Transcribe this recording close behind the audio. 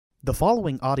The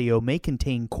following audio may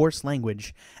contain coarse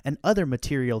language and other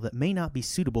material that may not be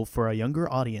suitable for a younger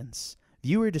audience.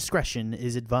 Viewer discretion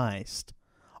is advised.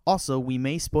 Also, we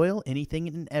may spoil anything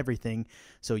and everything,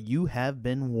 so you have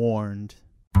been warned.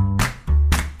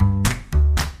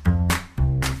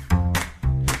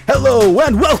 Hello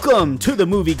and welcome to the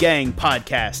Movie Gang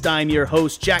Podcast. I'm your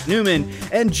host, Jack Newman,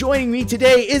 and joining me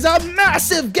today is a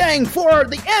massive gang for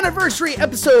the anniversary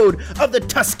episode of the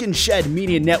Tuscan Shed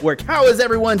Media Network. How is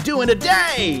everyone doing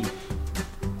today?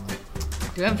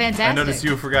 Doing fantastic. I noticed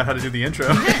you forgot how to do the intro.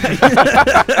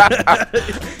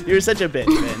 You're such a bitch,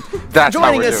 Ben. That's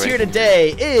Joining how we're us doing. here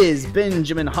today is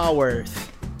Benjamin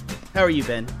Haworth. How are you,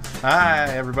 Ben? Hi,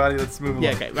 everybody. Let's move along.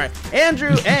 Yeah, okay. All right.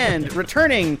 Andrew, and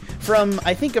returning from,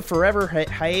 I think, a forever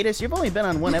hiatus. You've only been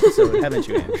on one episode, haven't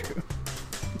you, Andrew?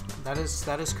 That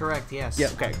is correct, yes. Yeah,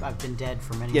 okay. I've been dead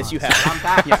for many Yes, months. you have. I'm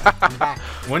back. Yeah. I'm back.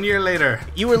 1 year later.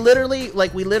 You were literally,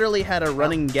 we literally had a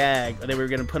running gag that we were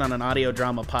going to put on an audio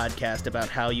drama podcast about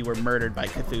how you were murdered by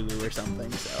Cthulhu or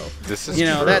something. So, This is you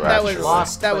know, true, that actually.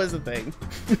 was that was the thing.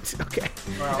 Okay.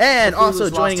 Well, And Cthulhu's also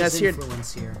lost joining his us here.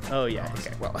 influence here. Oh yeah.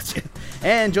 Okay. Well,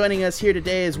 and joining us here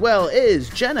today as well is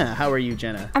Jenna. How are you,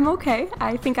 Jenna? I'm okay.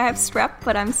 I think I have strep,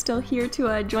 but I'm still here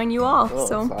to join you all.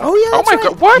 So Oh yeah. That's my right.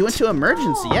 God, what? You went to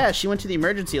emergency. Yeah, she went to the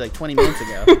emergency like 20 minutes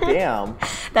ago. Damn.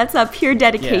 that's a pure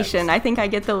dedication. Yeah. I think I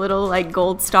get the little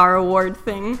gold star award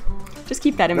thing. Just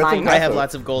keep that in mind. I have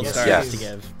lots of gold Yes, stars yes. to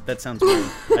give. That sounds weird.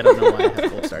 I don't know why I have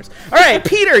gold stars. All right,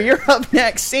 Peter, you're up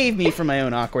next. Save me from my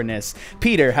own awkwardness.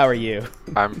 Peter, how are you?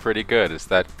 I'm pretty good. It's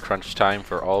that crunch time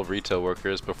for all retail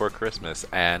workers before Christmas,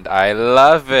 and I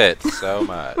love it so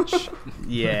much.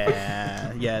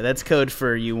 Yeah, that's code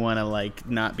for you want to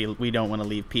not be. We don't want to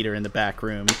leave Peter in the back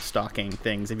room stalking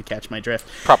things. If you catch my drift.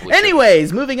 Probably.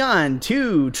 Anyways, moving on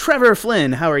to Trevor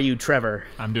Flynn. How are you, Trevor?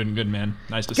 I'm doing good, man.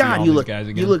 Nice to see God, all you these look guys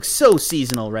again. you look so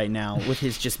seasonal right now with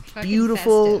his just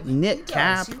beautiful festive. knit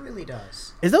cap. He really does.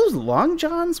 Is those long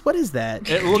johns? What is that?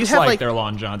 It Do you looks have, like they're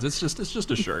long johns. It's just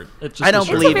a shirt. It's just I don't a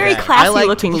shirt. believe It's a very that. classy I like to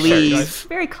looking believe- shirt.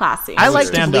 Very classy. I like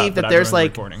to Stand believe up, that but there's I'm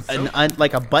recording.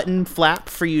 a button flap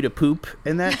for you to poop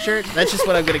in that shirt. That's just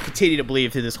what I'm going to continue to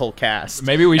believe through this whole cast.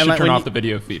 Maybe we And, should turn when off you- the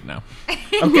video feed now.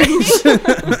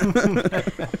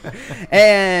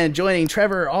 And joining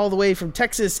Trevor all the way from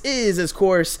Texas is, of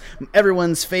course,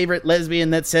 everyone's favorite lesbian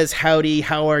that says howdy.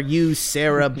 How are you,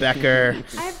 Sarah Becker?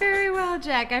 I'm very well,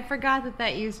 Jack. I forgot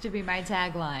that used to be my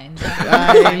tagline.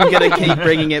 I'm going to keep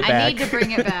bringing it I back. need to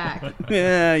bring it back.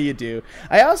 Yeah, you do.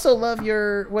 I also love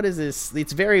your, what is this?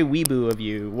 It's very weeboo of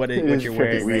you, what you're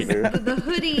wearing right now. The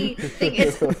hoodie thing,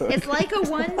 it's like a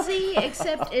onesie,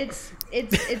 except it's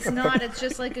not. It's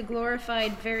just like a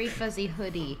glorified, very fuzzy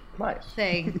hoodie Nice.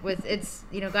 thing with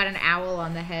got an owl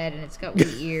on the head and it's got wee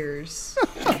ears.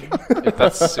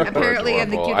 That's super Apparently, I'm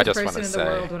the adorable. I cutest just want person to in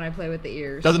the say. world when I play with the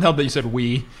ears. Doesn't help that you said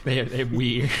we. They have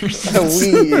we ears.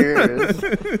 Weird.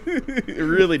 It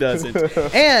really doesn't.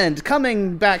 And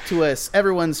coming back to us,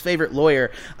 everyone's favorite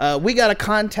lawyer, we got a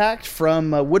contact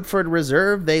from Woodford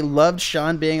Reserve. They loved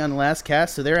Sean being on the last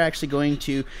cast, so they're actually going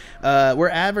to, we're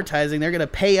advertising, they're going to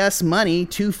pay us money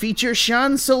to feature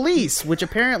Sean Solis, which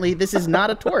apparently this is not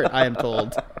a tort, I am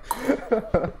told.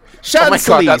 Sean my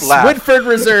God, that Solis, laugh. Woodford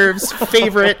Reserve's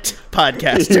favorite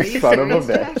podcaster. You son of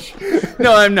a bitch.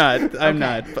 No, I'm not. I'm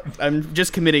not. I'm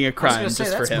just committing a I was crime going to say,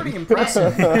 just for that's him. pretty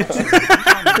impressive.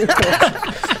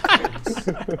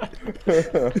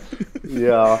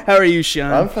 Yeah. How are you,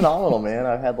 Sean? I'm phenomenal, man.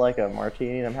 I've had like a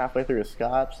martini and I'm halfway through a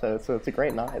scotch, so it's a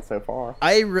great night so far.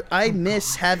 I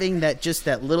miss having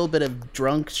that little bit of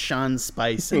drunk Sean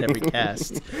spice in every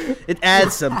cast. It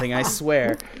adds something, I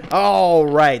swear. All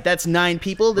right, that's 9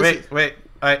 people. Wait.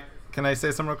 Can I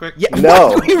say something real quick? Yeah,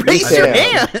 No, what? You raised you your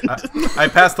can't. hand. I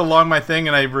passed along my thing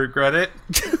and I regret it.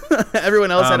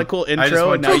 Everyone else had a cool intro. I just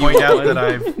want and to now you point out won. that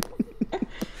I've...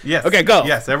 Yes. Okay, go.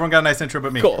 Yes, everyone got a nice intro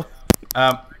but me. Cool.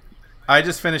 I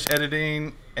just finished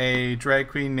editing a drag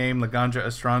queen named Laganja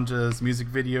Estranja's music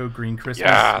video, Green Christmas.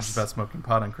 Yes. It's about smoking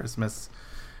pot on Christmas.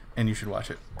 And you should watch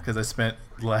it because I spent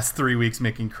the last 3 weeks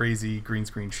making crazy green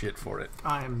screen shit for it.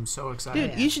 I'm so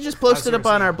excited. Dude, you should just post it up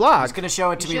on our blog. He's going to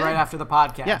show it to me should. right after the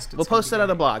podcast. Yeah, we'll post it on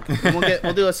the blog.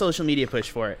 We'll do a social media push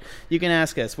for it. You can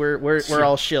ask us. We're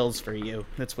all shills for you.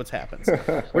 That's what happens.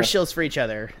 We're shills for each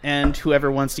other, and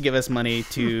whoever wants to give us money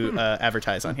to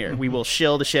advertise on here, we will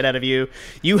shill the shit out of you.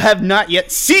 You have not yet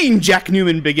seen Jack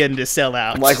Newman begin to sell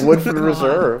out. Like Woodford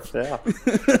Reserve, yeah.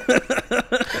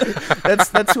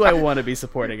 That's who I want to be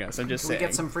supporting us. I'm just Can we saying.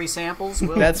 get some free samples?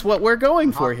 That's what we're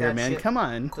going for Hawk here, that man. shit Come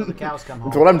on. till the cows come home.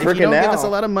 That's what I'm If you drinking don't now. give us a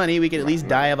lot of money, we can at least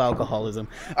die of alcoholism.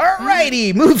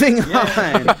 Alrighty, moving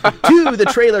on to the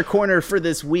trailer corner for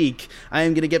this week. I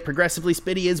am going to get progressively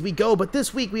spitty as we go, but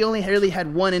this week we only really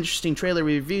had one interesting trailer.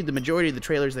 We reviewed the majority of the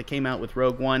trailers that came out with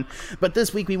Rogue One, but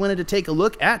this week we wanted to take a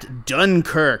look at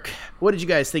Dunkirk. What did you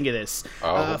guys think of this?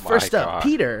 Oh, First my up, God.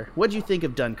 Peter, what did you think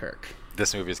of Dunkirk?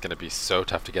 This movie is going to be so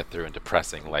tough to get through and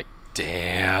depressing. Like,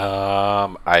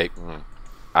 damn. My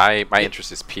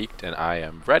interest is peaked, and I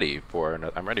am ready for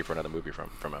another movie from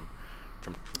him,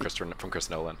 from Chris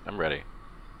Nolan. I'm ready.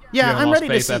 Yeah, You haven't I'm lost ready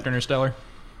to faith see. after Interstellar?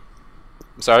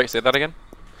 I'm sorry, say that again.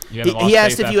 You haven't lost He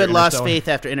asked faith if you had after lost Interstellar? faith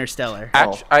after Interstellar.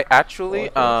 I actually,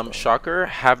 shocker,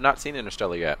 have not seen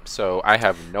Interstellar yet, so I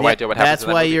have no idea what happens. That's in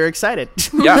that why movie. you're excited.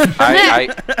 Yeah,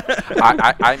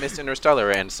 I missed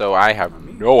Interstellar, and so I have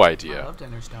no I idea. loved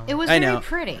Interstellar. It was I very know.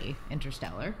 pretty,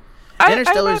 Interstellar.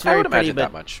 Interstellar is I very would pretty, imagine but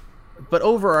that much. but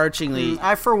overarchingly,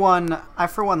 I for one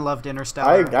loved Interstellar.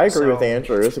 I agree so with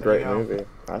Andrew. It's a there you great go. movie.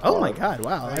 I oh thought. my god,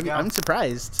 wow, There you go. I'm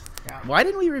surprised. Yeah. Why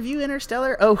didn't we review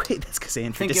Interstellar? Oh wait, that's because I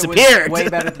Andrew think disappeared. it was way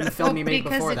better than the film Well, he made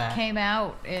because before it that. came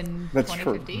out in That's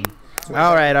true. 2015.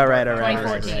 all right.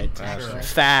 2014, actually.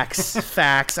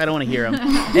 Facts. I don't want to hear them.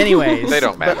 Anyways, They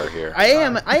don't but matter here. I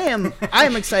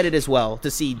am excited as well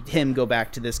to see him go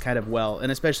back to this kind of well,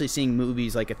 and especially seeing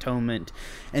movies like Atonement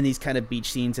and these kind of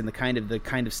beach scenes and the kind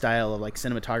of style of like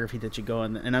cinematography that you go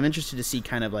in. And I'm interested to see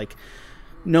kind of like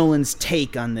Nolan's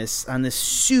take on this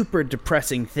super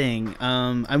depressing thing.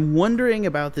 I'm wondering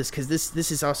about this because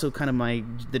this is also kind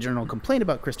of the general complaint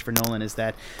about Christopher Nolan is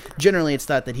that generally it's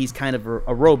thought that he's kind of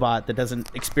a robot that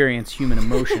doesn't experience human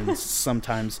emotions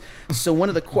sometimes. So one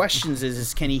of the questions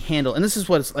is can he handle? And this is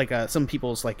what it's like. Some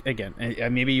people's like again,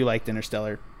 maybe you liked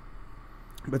Interstellar.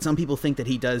 But some people think that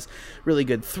he does really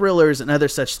good thrillers and other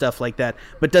such stuff like that,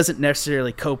 but doesn't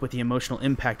necessarily cope with the emotional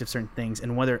impact of certain things.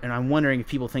 And I'm wondering if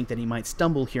people think that he might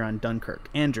stumble here on Dunkirk.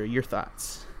 Andrew, your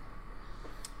thoughts?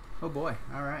 Oh boy!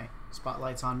 All right,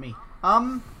 spotlight's on me.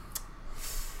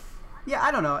 Yeah, I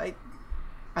don't know.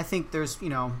 I think there's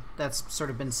that's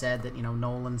sort of been said that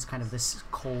Nolan's kind of this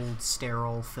cold,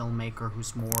 sterile filmmaker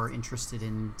who's more interested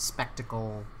in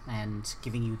spectacle and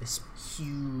giving you this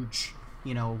huge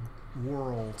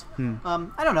world.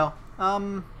 I don't know.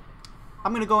 I'm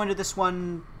gonna go into this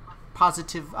one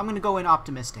positive. I'm gonna go in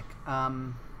optimistic.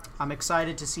 I'm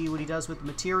excited to see what he does with the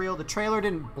material. The trailer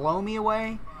didn't blow me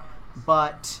away,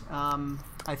 but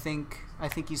I think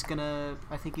he's gonna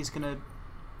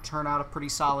turn out a pretty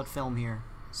solid film here.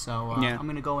 So Yeah. I'm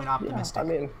gonna go in optimistic. I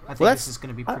mean, I think Well, this is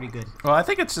gonna be pretty good. Well, I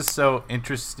think it's just so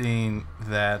interesting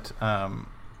that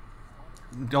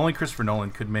only Christopher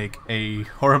Nolan could make a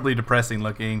horribly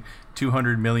depressing-looking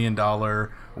 $200 million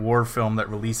war film that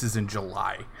releases in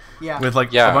July. Yeah. With a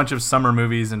bunch of summer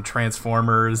movies and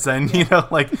Transformers, and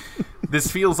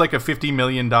this feels like a $50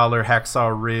 million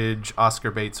Hacksaw Ridge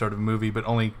Oscar bait sort of movie, but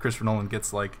only Christopher Nolan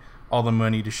gets all the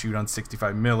money to shoot on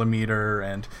 65 millimeter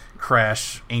and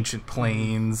crash ancient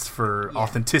planes for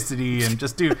authenticity and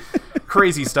just do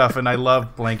crazy stuff. And I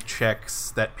love blank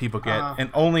checks that people get, and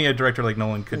only a director like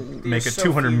Nolan could make a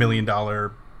 $200 million.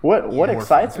 What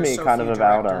excites There's me so kind few of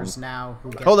about directors now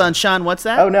who get Hold on, Sean. What's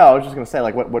that? Oh no, I was just gonna say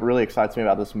what really excites me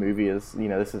about this movie is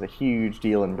this is a huge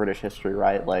deal in British history,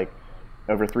 right?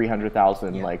 Over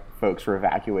 300,000 folks were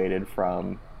evacuated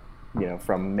from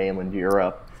from mainland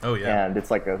Europe. Oh yeah, and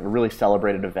it's a really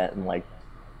celebrated event in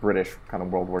British kind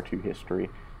of World War II history.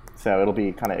 So it'll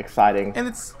be kind of exciting. and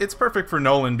it's perfect for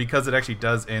Nolan because it actually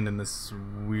does end in this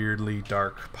weirdly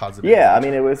dark positive. Yeah, I note,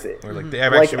 mean it was where the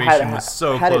evacuation was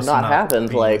so had close it not to happened,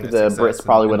 being a the success Brits and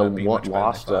probably would ended up being much have better than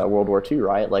lost they thought. World War II,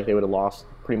 right? They would have lost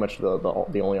pretty much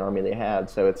the only army they had.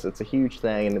 So it's a huge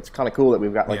thing, and it's kind of cool that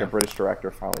we've got a British director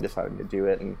finally deciding to do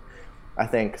it. And I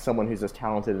think someone who's as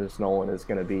talented as Nolan is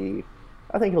going to be.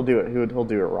 I think he'll do it. He'll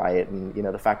do it right, and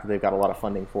the fact that they've got a lot of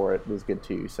funding for it is good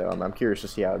too. So I'm curious to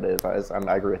see how it is.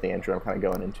 I agree with Andrew. I'm kind of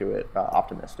going into it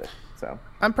optimistic. So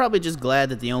I'm probably just glad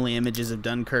that the only images of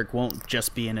Dunkirk won't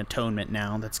just be an atonement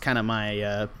now. That's kind of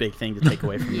my big thing to take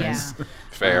away from this.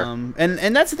 Fair.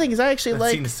 And that's the thing is I actually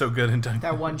That scene is so good in Dunkirk.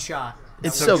 that one shot.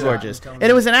 it's That so one shot gorgeous. in And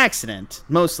it was an accident,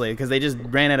 mostly, because they just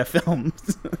ran out of film.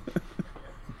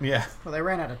 Yeah. Well, they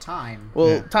ran out of time.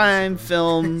 Well, time,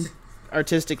 film,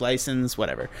 artistic license,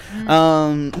 whatever.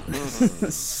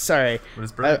 Sorry. But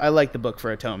it's brilliant. I like the book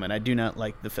for Atonement. I do not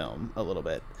like the film a little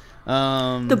bit.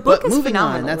 The book but is moving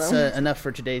on, phenomenal, that's though. enough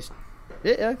for today's...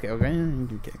 Yeah, okay.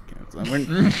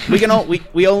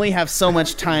 we only have so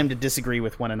much time to disagree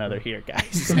with one another here,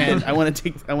 guys. And I want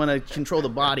to control the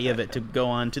body of it to go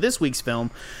on to this week's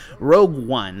film, Rogue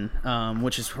One,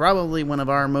 which is probably one of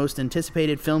our most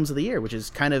anticipated films of the year. Which is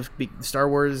kind of Star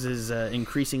Wars is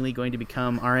increasingly going to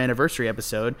become our anniversary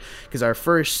episode, because our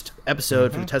first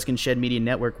episode for the Tuscan Shed Media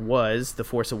Network was The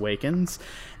Force Awakens.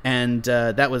 And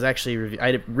that was actually,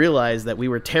 I realized that we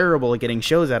were terrible at getting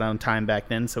shows out on time back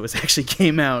then, so it actually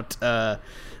came out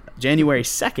January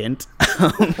 2nd,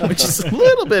 which is a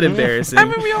little bit embarrassing. I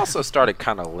mean, we also started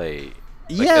kind of late.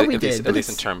 Yeah, we did. At least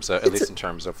in terms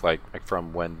of like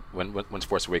from when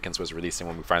Force Awakens was releasing,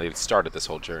 when we finally started this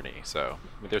whole journey. So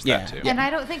I mean, there's that too. And I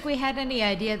don't think we had any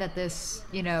idea that this,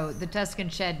 the Tuscan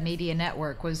Shed Media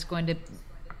Network was going to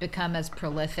become as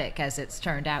prolific as it's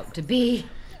turned out to be.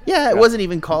 Yeah, it wasn't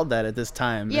even called that at this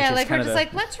time. Yeah, like we're just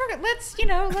like, let's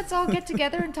all get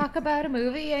together and talk about a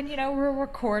movie, and we'll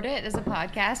record it as a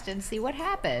podcast and see what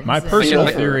happens. My personal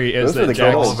theory is that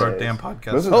all of our damn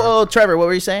podcasts. Oh, Trevor, what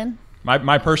were you saying?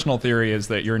 My personal theory is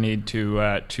that your need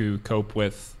to cope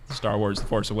with Star Wars: The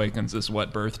Force Awakens is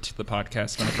what birthed the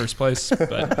podcast in the first place.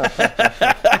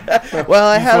 But well,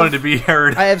 I wanted to be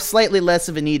heard. I have slightly less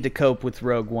of a need to cope with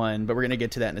Rogue One, but we're going to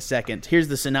get to that in a second. Here's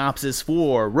the synopsis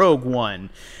for Rogue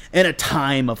One. In a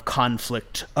time of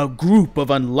conflict, a group of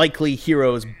unlikely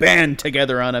heroes band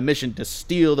together on a mission to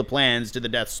steal the plans to the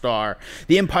Death Star,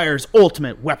 the Empire's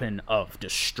ultimate weapon of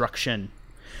destruction.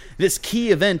 This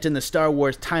key event in the Star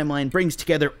Wars timeline brings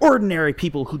together ordinary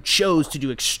people who chose to do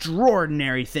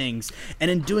extraordinary things, and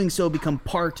in doing so become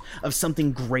part of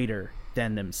something greater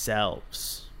than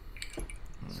themselves.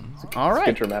 All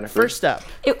right, first up.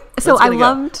 I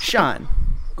loved... Sean.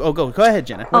 Oh, go ahead,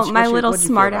 Jenna. My little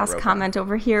smart-ass comment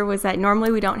over here was that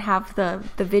normally we don't have the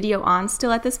video on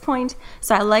still at this point,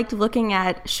 so I liked looking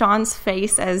at Sean's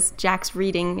face as Jack's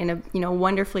reading in a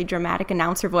wonderfully dramatic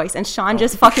announcer voice, and Sean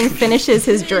just fucking finishes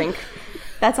his drink.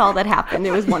 That's all that happened.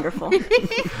 It was wonderful.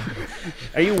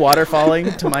 Are you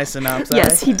waterfalling to my synopsis?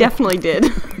 Yes, he definitely did.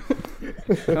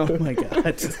 Oh my god.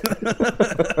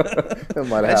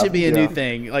 That should be a new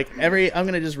thing. Like I'm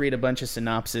gonna just read a bunch of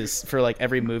synopses for like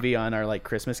every movie on our like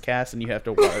Christmas cast, and you have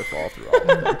to waterfall through all of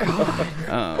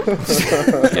them.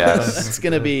 Yes. It's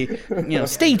gonna be,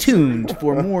 stay tuned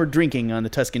for more drinking on the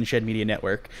Tuscan Shed Media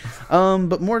Network.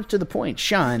 But more to the point,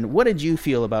 Sean, what did you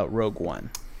feel about Rogue One?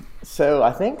 So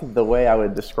I think the way I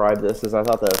would describe this is I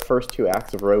thought the first two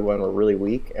acts of Rogue One were really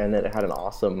weak, and then it had an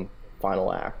awesome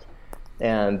final act.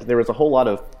 And there was a whole lot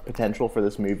of potential for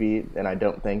this movie, and I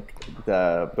don't think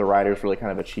the writers really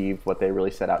kind of achieved what they really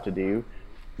set out to do.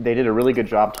 They did a really good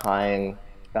job tying,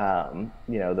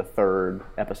 the third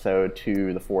episode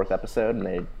to the fourth episode, and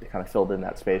they kind of filled in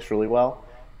that space really well.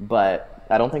 But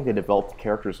I don't think they developed the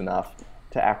characters enough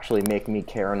to actually make me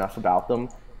care enough about them.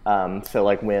 So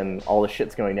like when all the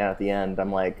shit's going down at the end,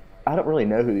 I'm like, I don't really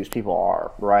know who these people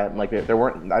are, right? Like I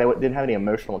didn't have any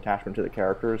emotional attachment to the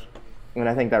characters. And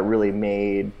I think that really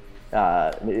made it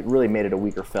a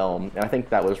weaker film. And I think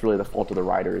that was really the fault of the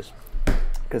writers,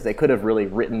 because they could have really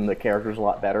written the characters a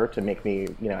lot better to make me,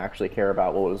 actually care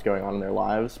about what was going on in their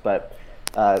lives. But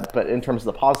in terms of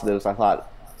the positives, I thought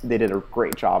they did a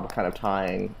great job of kind of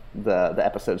tying the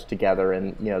episodes together.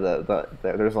 And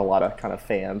there's a lot of kind of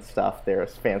fan stuff there,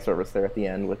 fan service there at the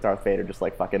end with Darth Vader just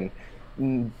like fucking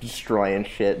destroying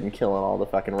shit and killing all the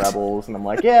fucking rebels. And I'm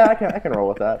like, yeah, I can roll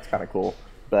with that. It's kind of cool.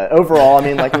 But overall, I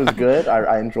mean, like, it was good.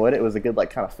 I enjoyed it. It was a good, like,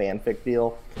 kind of fanfic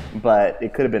deal. But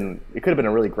it could have been a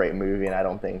really great movie, and I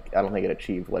don't think it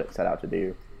achieved what it set out to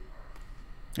do.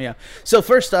 Yeah. So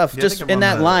first off, just in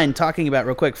that line, talking about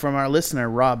real quick from our listener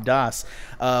Rob Doss,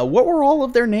 what were all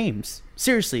of their names?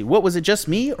 Seriously, what was it? Just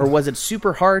me, or was it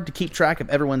super hard to keep track of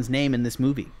everyone's name in this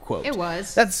movie? Quote. It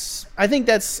was. I think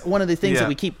that's one of the things that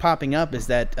we keep popping up is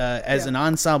that as an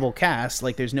ensemble cast,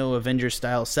 like there's no Avengers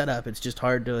style setup. It's just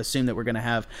hard to assume that we're going to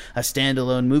have a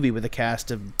standalone movie with a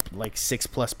cast of like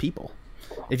 6+ people,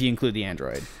 if you include the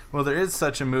android. Well, there is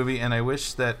such a movie, and I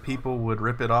wish that people would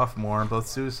rip it off more. Both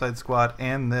Suicide Squad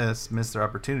and this missed their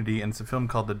opportunity, and it's a film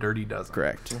called The Dirty Dozen.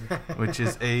 Correct. Which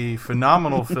is a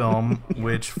phenomenal film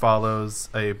which follows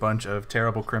a bunch of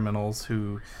terrible criminals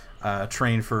who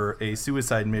train for a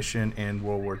suicide mission in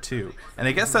World War II. And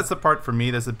I guess that's the part for me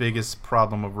that's the biggest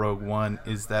problem of Rogue One,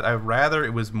 is that I'd rather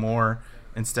it was more,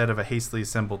 instead of a hastily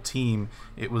assembled team,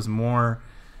 it was more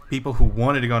people who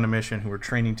wanted to go on a mission, who were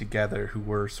training together, who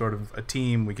were sort of a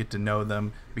team. We get to know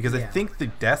them, because I think the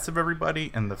deaths of everybody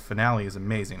and the finale is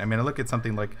amazing. I mean, I look at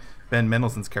something like Ben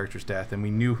Mendelsohn's character's death, and we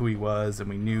knew who he was, and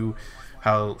we knew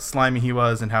how slimy he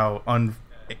was, and how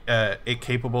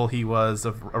capable he was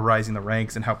of rising the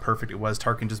ranks and how perfect it was.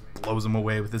 Tarkin just blows him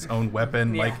away with his own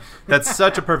weapon. Like, that's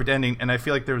such a perfect ending, and I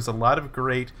feel like there was a lot of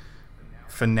great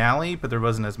finale, but there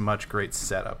wasn't as much great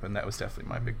setup, and that was definitely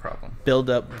my big problem. Build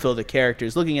up for the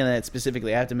characters. Looking at that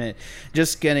specifically, I have to admit,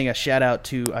 just getting a shout out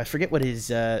to, I forget what his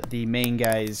the main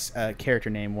guy's character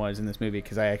name was in this movie,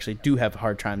 because I actually do have a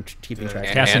hard time keeping track.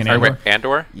 Cassian Andor.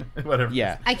 Andor? Whatever.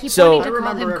 Yeah. I keep so, wanting to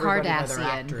call him everybody by their Cardassian,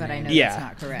 actor but I know name. that's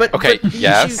not correct. But, Okay, but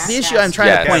yes. the issue I'm trying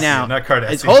Yes. to point out Not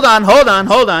Cardassian. is, hold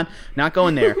on. Not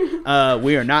going there.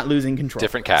 We are not losing control.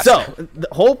 Different cast. So the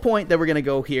whole point that we're going to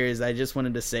go here is I just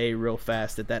wanted to say real fast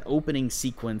that opening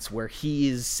sequence where he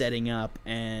is setting up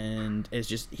and it's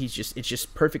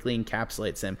just perfectly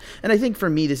encapsulates him. And I think for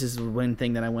me, this is one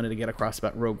thing that I wanted to get across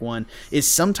about Rogue One is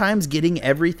sometimes getting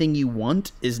everything you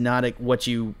want is not what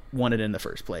you wanted in the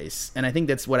first place. And I think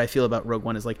that's what I feel about Rogue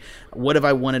One is like, what have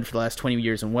I wanted for the last 20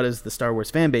 years, and what has the Star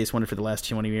Wars fan base wanted for the last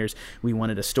 20 years? We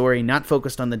wanted a story not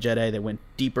focused on the Jedi that went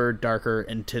deeper, darker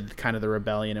into kind of the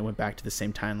rebellion and went back to the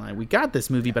same timeline. We got this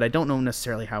movie, but I don't know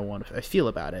necessarily how I feel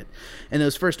about it. And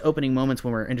those first opening moments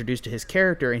when we're introduced to his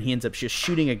character and he ends up just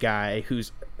shooting a guy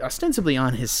who's ostensibly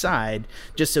on his side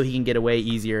just so he can get away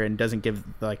easier and doesn't give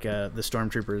like the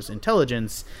stormtroopers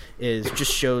intelligence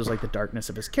just shows like the darkness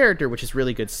of his character, which is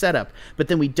really good setup. But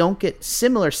then we don't get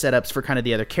similar setups for kind of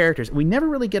the other characters. We never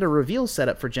really get a reveal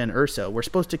setup for Jen Erso. We're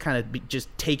supposed to kind of just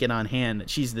take it on hand that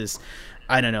she's this,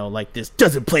 I don't know, like this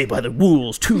doesn't play by the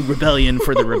rules, too rebellion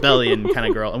for the rebellion kind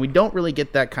of girl. And we don't really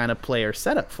get that kind of player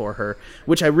setup for her,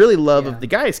 which I really love of the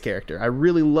guy's character. I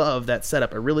really love that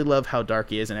setup. I really love how dark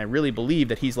he is, and I really believe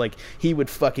that he's like, he would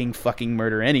fucking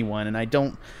murder anyone. And I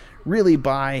don't really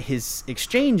buy his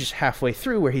exchange halfway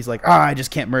through where he's like, I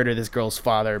just can't murder this girl's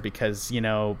father because,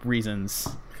 reasons.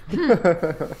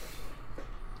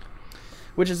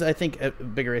 Which is, I think, a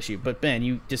bigger issue. But Ben,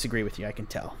 you disagree with you, I can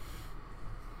tell.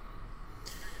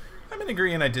 I'm in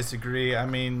agree and I disagree. I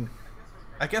mean,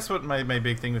 I guess what my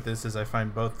big thing with this is I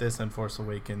find both this and Force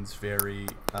Awakens very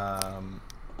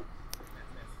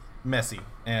messy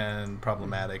and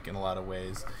problematic in a lot of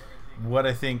ways. What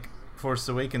I think Force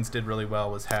Awakens did really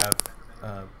well was have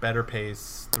better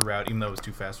pace throughout, even though it was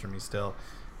too fast for me still,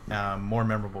 more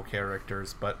memorable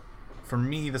characters. But for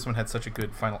me, this one had such a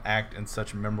good final act and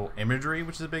such memorable imagery,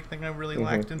 which is a big thing I really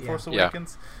liked in Force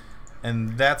Awakens.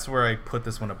 And that's where I put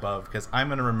this one above, because I'm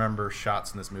going to remember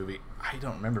shots in this movie. I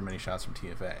don't remember many shots from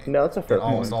TFA. No, that's a fair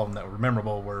point. Almost all of them that were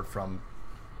memorable were from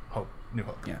New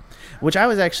Hope. Yeah. Which I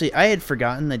had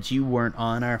forgotten that you weren't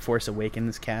on our Force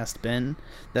Awakens cast, Ben.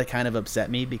 That kind of upset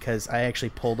me, because I actually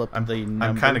pulled up the numbers.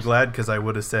 I'm kind of glad, because I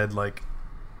would have said,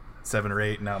 7 or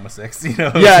 8, now I'm a 6,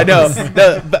 Yeah, no,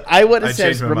 but I would have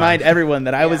said, remind mind. everyone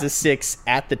that I was a 6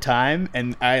 at the time,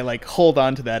 and I hold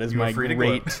on to that as my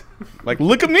great,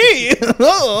 look at me.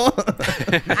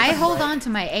 I hold on to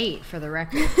my 8 for the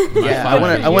record. Yeah, I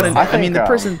want to. I mean, the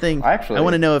person thing. I actually,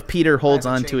 want to know if Peter holds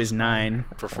on to his 9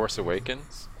 for Force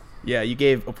Awakens. Yeah, you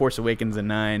gave Force Awakens a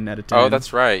 9 out of 10. Oh,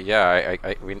 that's right. Yeah,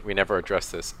 we never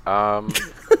addressed this.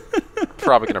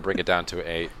 Probably gonna bring it down to an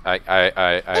 8.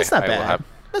 That's not bad.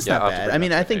 That's Yeah, not I'll have to bad. bring I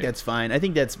mean, it up I to think 8. that's fine. I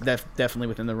think that's definitely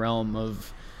within the realm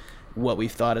of what we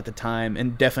thought at the time,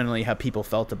 and definitely how people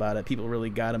felt about it. People really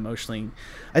got emotionally.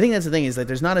 I think that's the thing, is that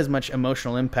there's not as much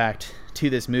emotional impact to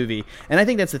this movie, and I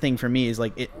think that's the thing for me, is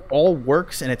it all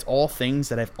works and it's all things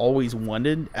that I've always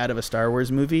wanted out of a Star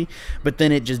Wars movie, but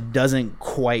then it just doesn't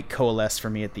quite coalesce for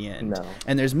me at the end. No.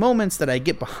 And there's moments that I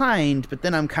get behind, but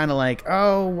then I'm kind of like,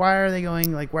 oh, why are they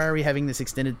going, why are we having this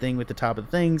extended thing with the top of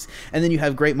the things? And then you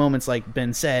have great moments, like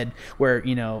Ben said, where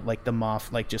the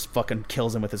Moff just fucking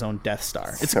kills him with his own Death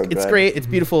Star. It's great, it's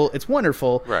beautiful, it's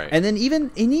wonderful. Right. And then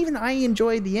even I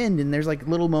enjoyed the end, and there's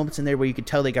little moments in there where you could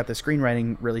tell they got the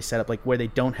screenwriting really set up, where they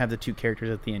don't have the two characters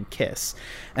at the end kiss,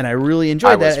 and I really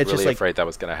enjoyed that. I was really afraid that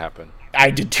was going to happen. I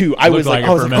did too. I was like,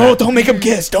 oh, don't make him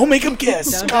kiss, don't make him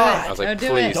kiss. God. I was like, Don't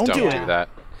please do don't it. do that.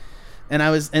 And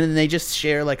then they just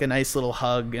share a nice little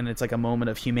hug, and it's a moment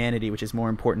of humanity, which is more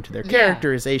important to their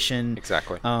characterization,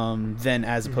 Exactly. Than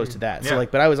as opposed to that. Yeah. So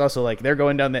but I was also they're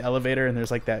going down the elevator, and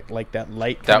there's that light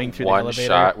coming through the elevator.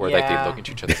 That one shot where they look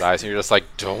into each other's eyes, and you're just like,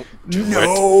 don't do it.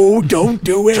 No, don't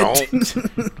do it.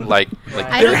 Don't.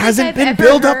 There hasn't been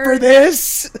build up for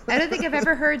this. I don't think I've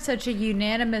ever heard such a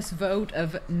unanimous vote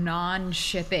of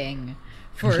non-shipping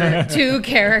for two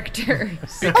characters.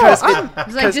 Because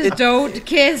it's just don't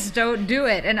kiss, don't do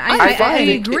it. And I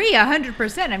agree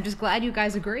 100%. I'm just glad you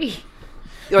guys agree.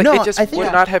 it just I think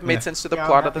would not have made sense to the Yeah,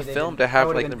 plot I'm of the happy they film didn't. to have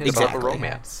That would've them been develop a Exactly.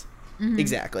 romance.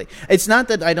 Exactly. It's not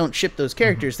that I don't ship those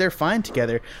characters; they're fine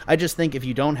together. I just think if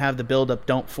you don't have the build-up,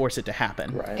 don't force it to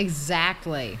happen. Right.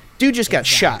 Exactly. Dude just got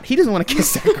shot. He doesn't want to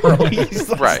kiss that girl. He's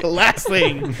like, Right. the last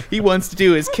thing he wants to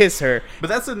do is kiss her. But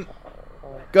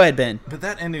Go ahead, Ben. But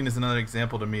that ending is another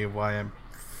example to me of why I'm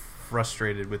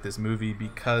frustrated with this movie,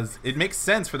 because it makes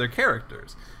sense for their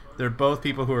characters. They're both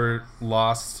people who are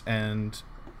lost and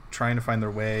trying to find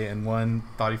their way, and one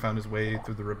thought he found his way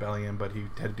through the rebellion, but he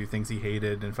had to do things he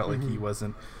hated and felt like he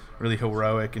wasn't really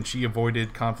heroic, and she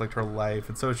avoided conflict her life.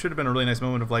 And so it should have been a really nice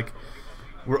moment of like,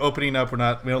 we're opening up, we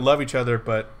don't love each other,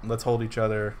 but let's hold each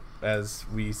other as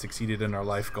we succeeded in our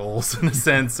life goals in a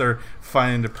sense, or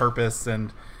find a purpose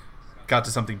and got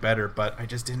to something better. But I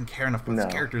just didn't care enough about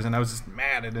the characters, and I was just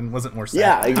mad it wasn't more sad.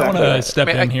 Yeah, exactly. I want to step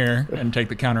in here and take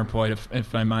the counterpoint,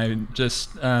 if I might.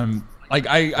 Just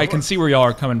I can see where y'all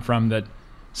are coming from, that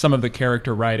some of the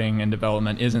character writing and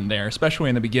development isn't there, especially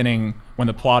in the beginning when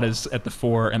the plot is at the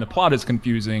fore and the plot is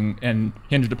confusing and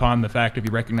hinged upon the fact of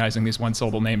you recognizing these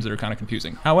one-syllable names that are kind of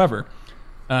confusing. However,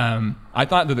 I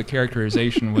thought that the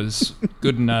characterization was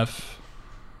good enough,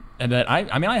 and that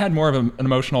I had more of an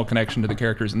emotional connection to the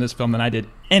characters in this film than I did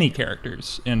any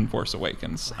characters in Force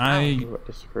Awakens. I would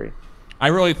disagree. I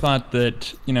really thought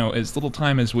that, as little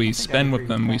time as we spend with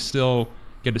them, we still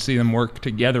get to see them work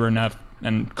together enough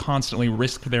and constantly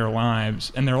risk their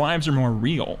lives, and their lives are more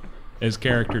real as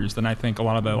characters than I think a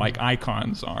lot of the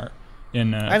icons are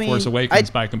in Force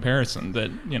Awakens by comparison.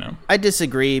 I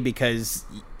disagree, because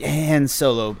Han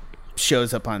Solo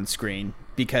shows up on screen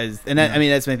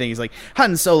that's my thing. Is like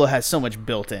Han Solo has so much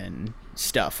built-in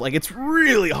stuff. Like, it's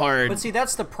really hard. But see,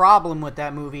 that's the problem with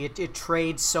that movie. It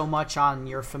trades so much on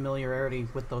your familiarity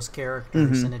with those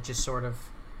characters, and it just sort of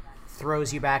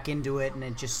throws you back into it, and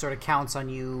it just sort of counts on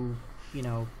you,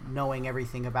 knowing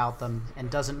everything about them,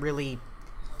 and doesn't really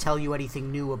tell you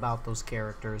anything new about those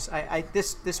characters.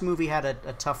 This movie had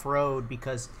a tough road,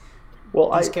 because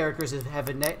these characters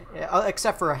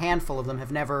except for a handful of them,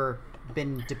 have never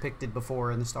been depicted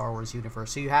before in the Star Wars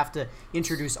universe. So you have to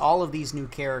introduce all of these new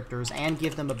characters and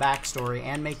give them a backstory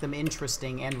and make them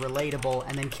interesting and relatable,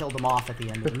 and then kill them off at the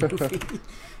end of the movie.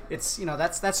 It's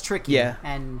that's tricky. Yeah.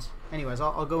 And anyways,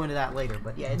 I'll go into that later.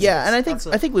 But and I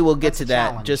think we will get to that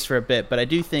challenge. just for a bit. But I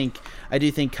do think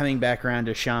coming back around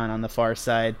to Sean on the far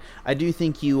side, I do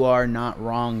think you are not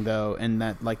wrong, though, and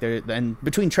that and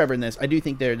between Trevor and this, I do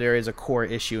think there is a core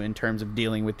issue in terms of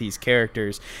dealing with these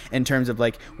characters, in terms of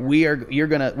like we're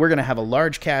gonna have a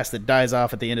large cast that dies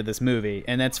off at the end of this movie,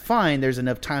 and that's fine. There's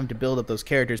enough time to build up those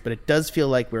characters, but it does feel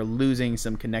like we're losing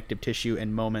some connective tissue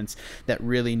and moments that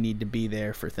really need to be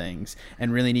there for things,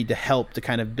 and really need to help to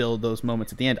kind of build those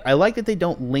moments at the end. I like that they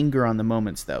don't linger on the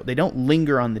moments, though. They don't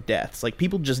linger on the deaths. Like,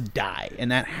 people just die,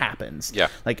 and that happens. Yeah.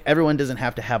 Like, everyone doesn't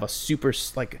have to have a super,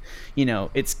 like,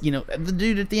 it's, the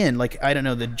dude at the end, like, I don't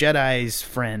know, the Jedi's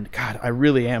friend. God, I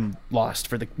really am lost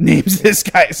for the names of this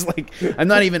guy. It's like, it's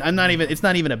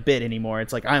not even a bit anymore.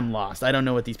 It's like, I'm lost. I don't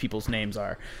know what these people's names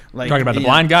are. Like, talking about the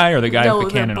blind guy or the guy with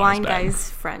the cannon on his blind back? guy's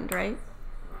friend, right?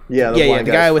 Yeah, the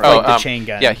guy with the chain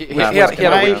gun. Yeah, he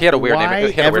had a weird name.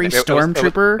 Why every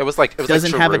stormtrooper it was like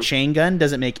doesn't have a Chirrut. chain gun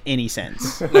doesn't make any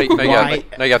sense.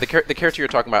 The character you're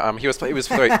talking about, he was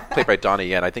played by Donnie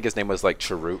Yen. I think his name was like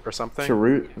Chirrut or something.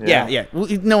 Chirrut. Yeah. Well,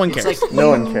 no one cares. No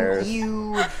one cares.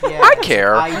 I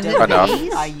care enough.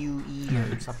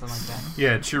 IUE or something like that.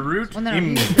 Yeah, Chirrut.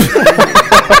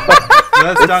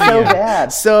 That's so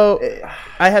bad. So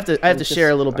I have to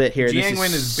share a little bit here. Jiang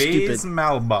Wen is Baze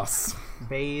Malbus.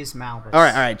 Baze Malbus. All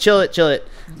right, chill it.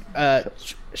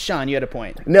 Sean, you had a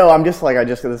point. No, I'm just like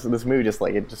this movie just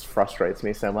like it just frustrates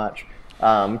me so much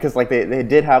because like they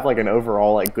did have like an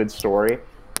overall like good story,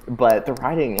 but the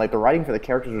writing for the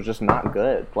characters was just not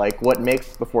good. Like, what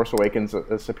makes The Force Awakens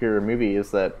a superior movie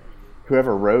is that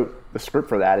whoever wrote the script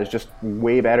for that is just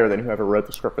way better than whoever wrote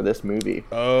the script for this movie.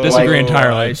 Disagree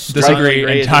entirely.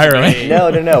 Disagree entirely.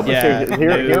 No. But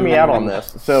hear me out on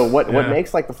this. So what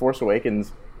makes like The Force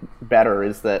Awakens better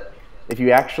is that if you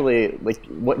actually like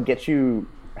what gets you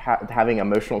having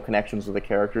emotional connections with the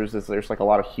characters is there's like a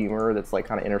lot of humor that's like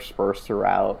kind of interspersed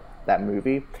throughout that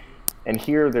movie. And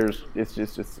here,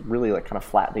 it's really like kind of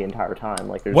flat the entire time.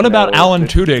 Like, what about Alan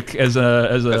Tudyk as a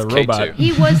robot? K2.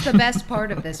 He was the best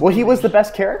part of this. Well, he was the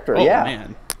best character. Oh, yeah.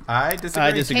 Man. I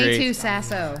disagree. K2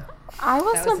 Sasso. I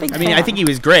wasn't a big fan. I think he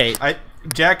was great.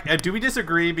 Jack, do we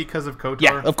disagree because of KOTOR?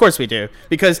 Yeah, of course we do.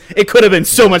 Because it could have been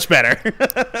so much better.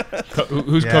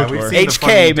 Who's KOTOR?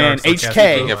 HK, man.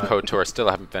 HK. Speaking of KOTOR, still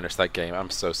haven't finished that game. I'm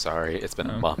so sorry. It's been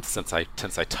a month since I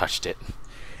touched it.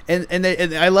 And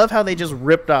I love how they just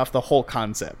ripped off the whole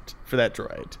concept for that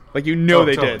droid. Like, you know,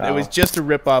 they totally. did. It was just a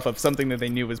ripoff of something that they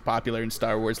knew was popular in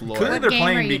Star Wars lore. Clearly, What they're game are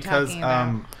playing you because talking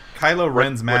about? Kylo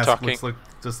Ren's mask talking- looks like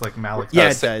just like Malik. Yeah,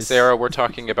 it does. Sarah, we're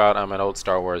talking about an old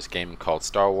Star Wars game called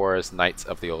Star Wars Knights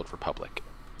of the Old Republic.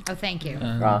 Oh, thank you.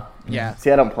 Yeah.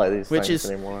 See, I don't play these Which things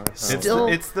is anymore. still-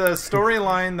 It's the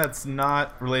storyline that's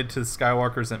not related to the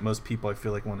Skywalkers that most people, I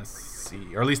feel like, want to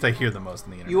see, or at least I hear the most on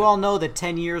the internet. You all know that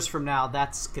 10 years from now,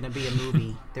 that's going to be a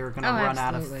movie. They're going to Oh, run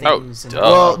out of absolutely. things. Oh, and duh.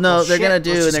 Well, no, well, they're shit, gonna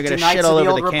do, let's and they're just gonna do Knights shit of all the over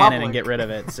Old the canon and Republic. get rid of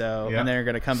it. So, Yeah. and they're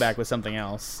gonna come back with something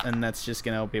else, and that's just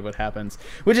gonna be what happens.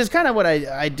 Which is kind of what I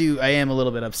am a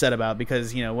little bit upset about,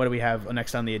 because what do we have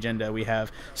next on the agenda? We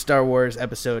have Star Wars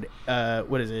episode.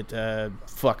 What is it?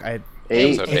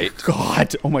 Episode 8.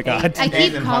 God, oh my God. I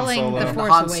keep and Han calling Solo. The And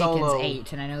Force Han Awakens Solo.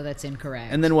 8, and I know that's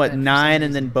incorrect. And then what? but for 9, some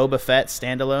and then reason- Boba Fett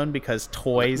standalone because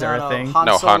toys are a thing. Han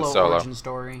No, Han Solo, Solo. origin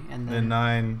story, and Then then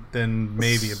 9, then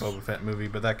maybe a Boba Fett movie,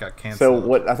 but that got So canceled.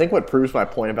 what proves my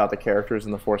point about the characters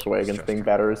in the Force Awakens being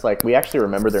better is, like, we actually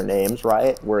remember their names,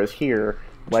 right? Whereas here,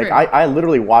 like, True. I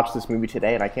literally watched this movie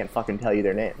today and I can't fucking tell you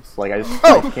their names. Like, I just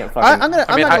can't fucking. I'm not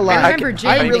gonna lie. I remember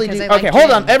Jin really because do. I like Okay,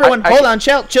 hold on, Jin. everyone, hold on.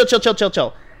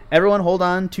 Chill. Everyone, hold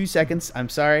on 2 seconds. I'm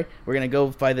sorry. We're gonna go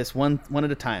by this one at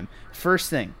a time. First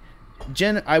thing,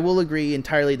 Jen, I will agree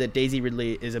entirely that Daisy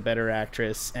Ridley is a better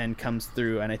actress and comes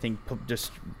through, and I think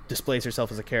just displays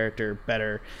herself as a character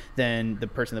better than the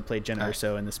person that played Jen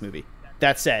Erso in this movie.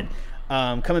 That said,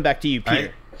 coming back to you,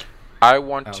 Peter. I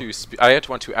want to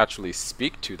want to actually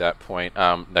speak to that point.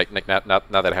 Now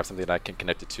that I have something that I can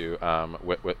connect it to,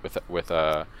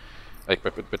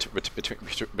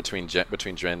 between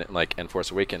Jen and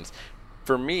Force Awakens.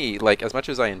 For me, like, as much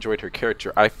as I enjoyed her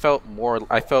character, I felt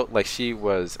like she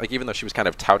was, like, even though she was kind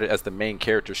of touted as the main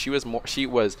character, she was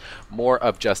more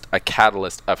of just a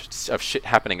catalyst of shit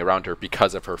happening around her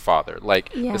because of her father.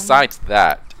 Like, besides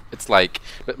that, it's like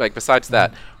besides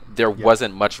that, there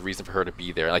wasn't much reason for her to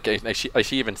be there. She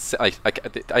even I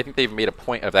think they've made a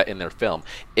point of that in their film.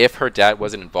 If her dad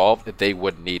wasn't involved, they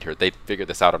wouldn't need her. They'd figure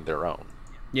this out on their own.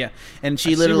 Yeah, and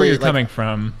she I see where literally you're coming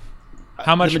from.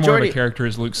 How much more of majority- a character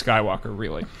is Luke Skywalker,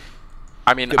 really?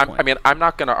 I'm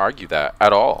not going to argue that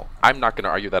at all. I'm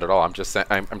just saying.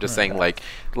 I'm just saying,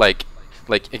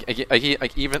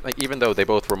 even though they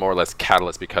both were more or less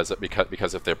catalysts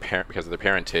because of their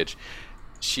parentage,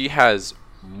 she has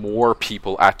more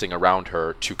people acting around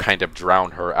her to kind of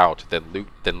drown her out than Luke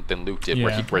did,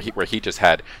 Yeah. where he just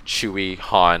had Chewie,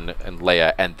 Han, and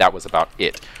Leia, and that was about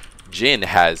it. Jin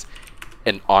has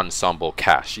an ensemble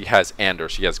cast. She has Andor,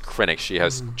 she has Krennic, she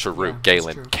has Chirrut,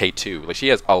 Galen, K2. Like, she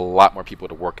has a lot more people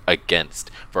to work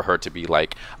against for her to be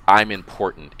like, I'm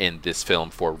important in this film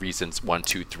for reasons 1,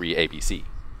 2, 3, ABC.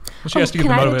 Well, she has to give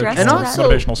can the I address And that? also,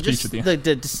 motivational speech just at the end.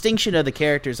 the distinction of the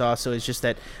characters also is just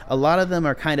that a lot of them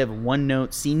are kind of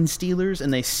one-note scene stealers,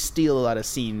 and they steal a lot of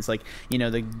scenes.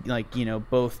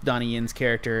 Both Donnie Yen's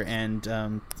character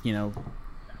and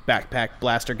backpack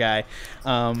blaster guy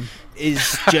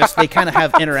is just, they kind of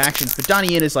have interactions, but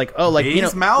Donnie Yen is like,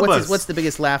 Gaze Malbus. what's the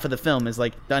biggest laugh of the film is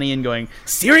like Donnie Yen going,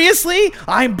 seriously,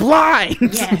 I'm blind.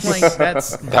 Yes.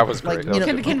 That was great. That was a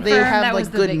Can good confirm moment. They have that was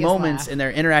like the good biggest moments, laugh. and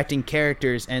they're interacting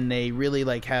characters, and they really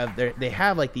like have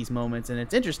like these moments, and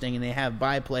it's interesting, and they have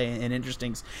byplay and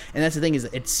interestings, and that's the thing, is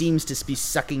it seems to be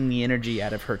sucking the energy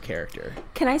out of her character.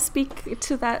 Can I speak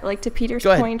to that, like to Peter's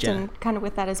Go ahead, point, Jenna. and kind of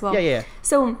with that as well? Yeah.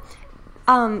 So,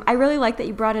 I really like that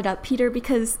you brought it up, Peter,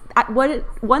 because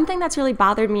one thing that's really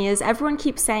bothered me is everyone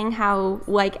keeps saying how,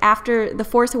 like, after The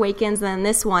Force Awakens and then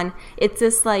this one, it's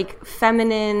this, like,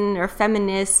 feminine or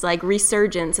feminist, like,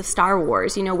 resurgence of Star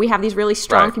Wars. You know, we have these really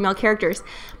strong female characters.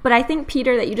 But I think,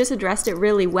 Peter, that you just addressed it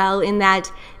really well in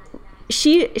that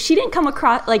she didn't come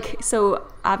across, like, so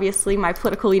obviously my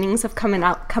political leanings have come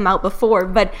out before,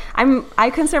 but I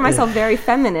consider myself very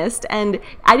feminist, and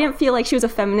I didn't feel like she was a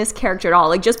feminist character at all.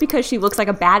 Like, just because she looks like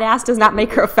a badass does not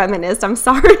make her a feminist. I'm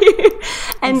sorry.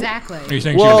 And Exactly. Are you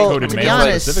saying Well, she was coded to be male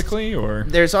honest, specifically, or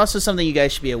There's also something you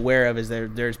guys should be aware of, is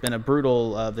there's been a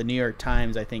brutal, the New York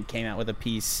Times, I think, came out with a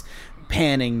piece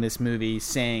panning this movie,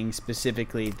 saying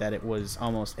specifically that it was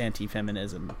almost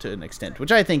anti-feminism to an extent,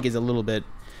 which I think is a little bit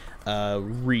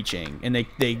reaching, and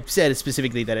they said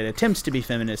specifically that it attempts to be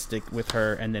feministic with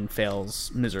her and then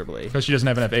fails miserably. because she doesn't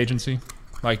have enough agency?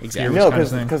 Like, Exactly. Gears No, kind of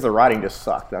thing? because the writing just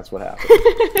sucked. That's what happened.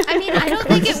 I mean, I don't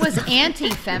think it was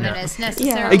anti-feminist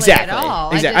necessarily Exactly. at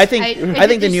all. Exactly. I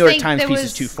think the New York Times piece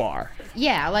is too far.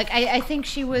 Yeah, like I think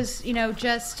she was,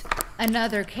 just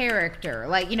another character.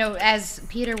 Like, as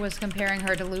Peter was comparing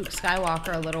her to Luke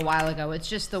Skywalker a little while ago, it's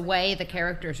just the way the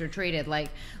characters are treated. Like,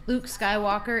 Luke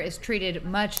Skywalker is treated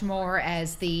much more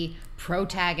as the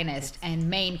protagonist and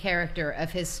main character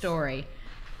of his story.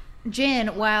 Jin,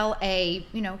 while a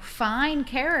fine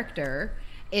character,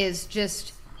 is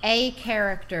just a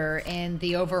character in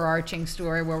the overarching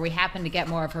story where we happen to get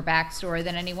more of her backstory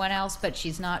than anyone else, but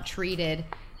she's not treated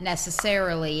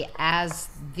necessarily as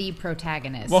the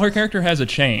protagonist. Well, her character has a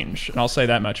change, and I'll say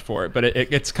that much for it. But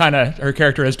it's kind of, her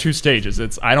character has two stages.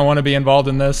 It's, I don't want to be involved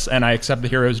in this, and I accept the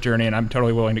hero's journey, and I'm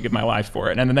totally willing to give my life for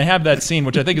it. And then they have that scene,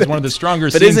 which I think is one of the stronger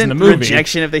scenes in the movie. But isn't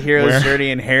rejection of the hero's journey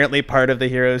inherently part of the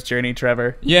hero's journey,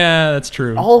 Trevor? Yeah, that's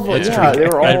true. All of them, yeah, they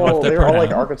were all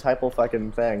like out. archetypal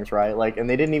fucking things, right? Like, and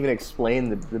they didn't even explain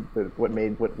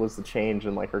what was the change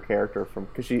in like her character from,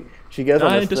 because she goes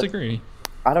on. I disagree.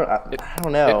 I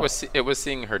don't know. It was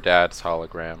seeing her dad's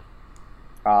hologram.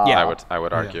 Yeah, I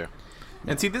would argue.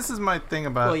 And see, this is my thing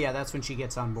about. Well, yeah, that's when she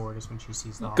gets on board. Is when she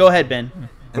sees the. Go ahead, Ben.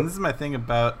 And this is my thing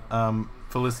about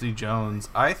Felicity Jones.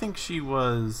 I think she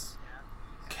was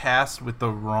cast with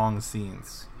the wrong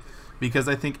scenes, because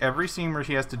I think every scene where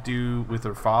she has to do with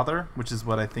her father, which is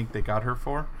what I think they got her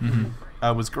for,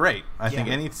 was great. I think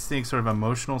anything sort of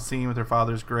emotional scene with her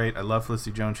father is great. I love Felicity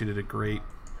Jones. She did a great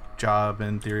job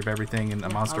in Theory of Everything and A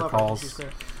Monster Calls.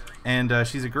 And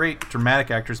she's a great dramatic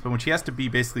actress, but when she has to be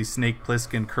basically Snake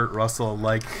Plissken, Kurt Russell,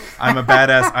 like, I'm a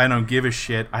badass, I don't give a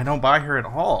shit, I don't buy her at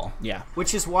all. Yeah.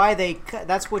 Which is why they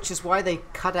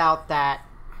cut out that.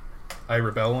 I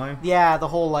rebel line? Yeah, the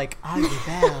whole like I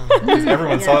rebel.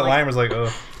 Everyone saw that line and was like,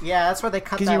 ugh. Yeah, that's where they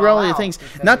cut that because you roll the out. things.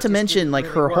 Not to mention, like,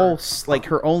 her whole, like,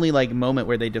 her only, like, moment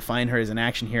where they define her as an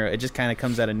action hero, it just kind of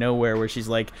comes out of nowhere where she's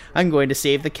like, I'm going to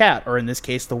save the cat, or in this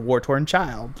case, the war-torn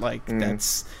child. Like,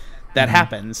 that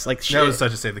happens. Like, that was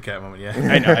such a save the cat moment, yeah.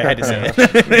 I know, I had to say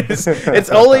it. It's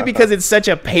only because it's such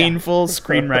a painful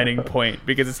screenwriting point,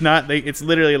 because it's not, it's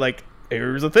literally like,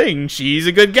 here's the thing, she's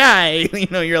a good guy.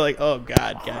 You're like, oh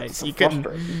god, guys, you couldn't.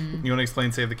 You want to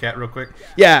explain Save the Cat real quick?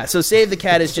 Yeah, so Save the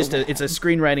Cat is just it's a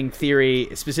screenwriting theory.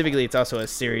 Specifically, it's also a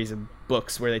series of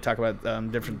books where they talk about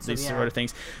different these sort of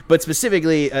things. But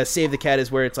specifically, Save the Cat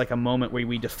is where it's like a moment where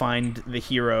we defined the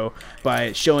hero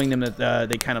by showing them that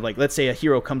they kind of like, let's say a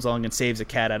hero comes along and saves a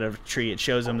cat out of a tree. It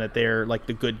shows them that they're like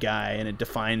the good guy, and it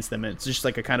defines them. It's just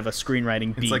like a kind of a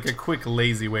screenwriting beat. It's like a quick,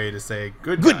 lazy way to say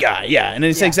good guy, yeah. And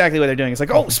it's exactly what they're doing. It's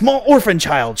like, oh, small orphan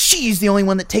child. She's the only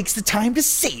one that takes the time to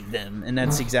save them. And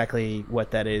that's exactly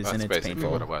what that is, and it's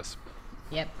painful. What it was.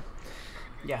 Yep.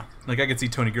 Yeah. Like, I could see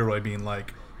Tony Gilroy being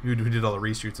like, who did all the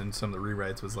reshoots and some of the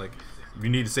rewrites, was like, you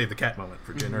need to save the cat moment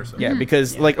for Jin Urso. Yeah,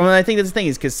 because like, well, I think that's the thing,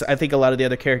 is because I think a lot of the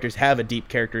other characters have a deep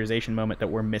characterization moment that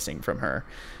we're missing from her.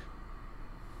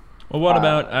 Well, what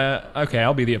about? Okay,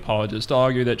 I'll be the apologist. I'll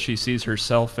argue that she sees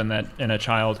herself in a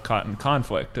child caught in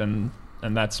conflict, and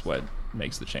that's what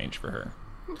makes the change for her.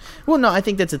 Well, no, I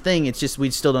think that's the thing. It's just we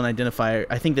still don't identify her.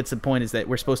 I think that's the point, is that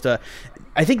we're supposed to.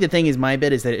 I think the thing is, my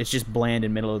bet is that it's just bland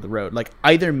and middle of the road. Like,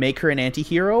 either make her an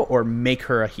anti-hero or make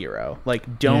her a hero.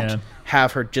 Like, don't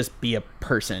have her just be a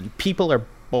person. People are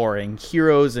boring.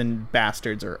 Heroes and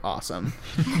bastards are awesome.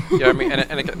 Yeah, I mean, and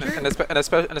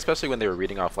especially when they were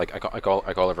reading off like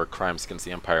all of her crimes against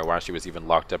the Empire while she was even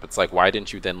locked up. It's like, why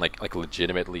didn't you then like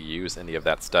legitimately use any of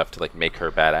that stuff to like make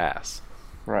her badass?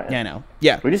 Right. Yeah, I know.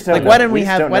 Yeah. We just like, why don't we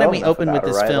open with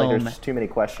this right? film? Like, there's just too many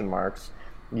question marks.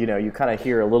 You kind of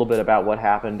hear a little bit about what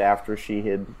happened after she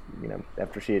had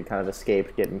kind of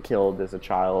escaped getting killed as a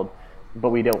child, but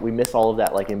we miss all of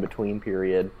that like in between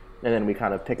period, and then we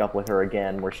kind of pick up with her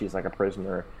again where she's like a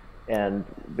prisoner, and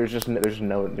there's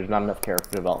not enough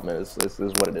character development. Is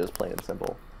what it is, plain and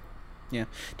simple. Yeah.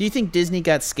 Do you think Disney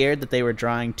got scared that they were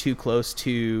drawing too close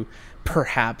to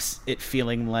perhaps it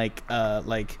feeling like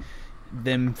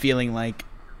them feeling like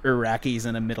Iraqis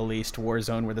in a Middle East war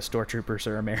zone where the stormtroopers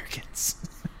are Americans?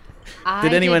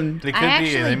 Did anyone? They could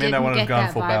be. They may not want to have gone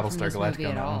full Battlestar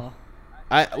Galactica at all.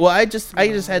 I just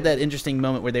had that interesting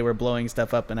moment where they were blowing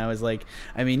stuff up, and I was like,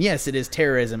 I mean, yes, it is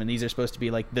terrorism, and these are supposed to be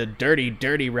like the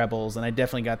dirty rebels, and I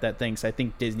definitely got that thing. So I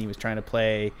think Disney was trying to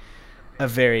play a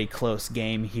very close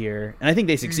game here, and I think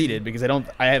they succeeded, because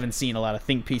I haven't seen a lot of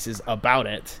think pieces about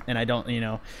it, and I don't,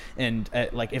 and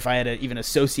like, if I had even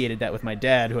associated that with my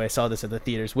dad, who I saw this at the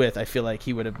theaters with, I feel like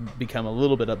he would have become a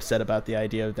little bit upset about the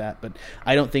idea of that, but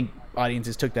I don't think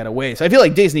audiences took that away. So I feel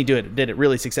like Disney did it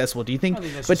really successful. Do you think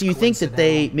that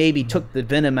they maybe took the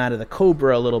venom out of the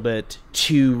Cobra a little bit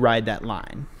to ride that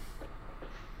line?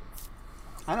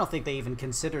 I don't think they even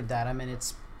considered that. I mean,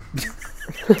 it's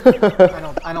I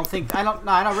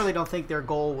really don't think their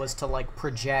goal was to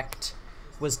project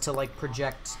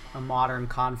a modern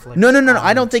conflict. No.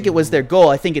 I don't think it was their goal.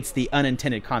 I think it's the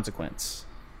unintended consequence.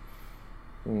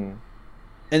 And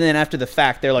then after the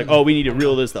fact, they're like, "Oh, we need to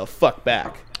reel this the fuck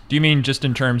back." Do you mean just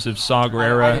in terms of Saw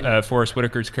Gerrera, Forrest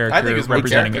Whitaker's character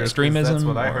representing extremism? That's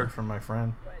what I heard from my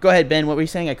friend. Go ahead, Ben. What were you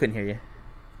saying? I couldn't hear you.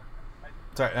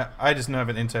 Sorry, I just know I have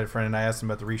an inside friend, and I asked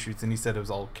him about the reshoots, and he said it was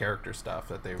all character stuff.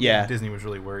 That Disney was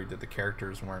really worried that the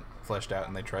characters weren't fleshed out,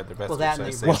 and they tried their best. Well, to that and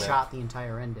they reshot the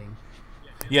entire ending.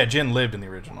 Yeah, Jen lived in the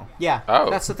original. Yeah,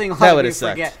 that's the thing. A lot that of would you have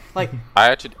sucked. forget. Like,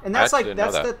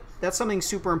 that's something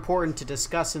super important to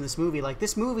discuss in this movie. Like,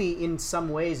 this movie, in some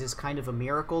ways, is kind of a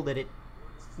miracle that it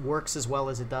works as well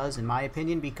as it does, in my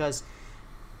opinion, because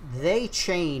they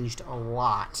changed a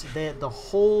lot. The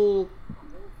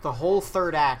whole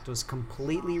third act was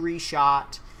completely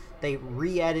reshot. They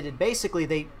re-edited. Basically,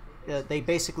 they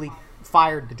basically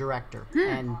fired the director,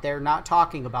 and they're not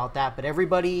talking about that. But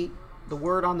everybody, the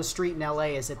word on the street in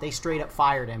L.A. is that they straight up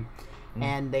fired him,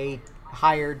 and they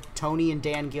hired Tony and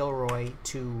Dan Gilroy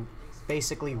to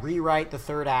basically rewrite the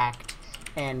third act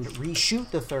and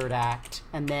reshoot the third act,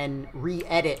 and then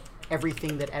re-edit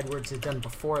everything that Edwards had done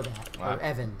before that, or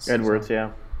Evans. Edwards,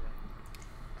 yeah.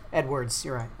 Edwards,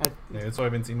 you're right. Yeah, that's why I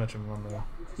haven't seen much of him on the...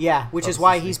 Yeah, which is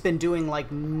why he's been doing, like,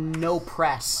 no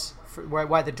press.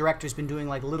 Why the director's been doing,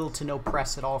 like, little to no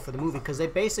press at all for the movie, because they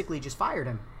basically just fired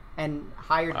him and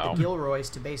hired the Gilroys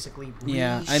to basically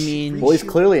well, he's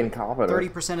clearly incompetent.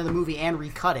 30% of the movie and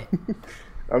recut it.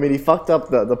 I mean, he fucked up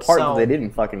the part that they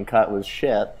didn't fucking cut was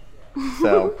shit.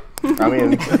 So, I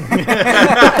mean...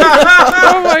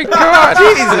 Oh my god!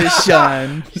 Jesus,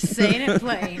 Sean. Saying it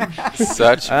plain.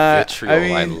 Such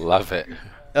vitriol. I love it.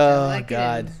 Oh like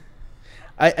god.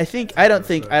 I don't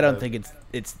think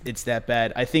it's that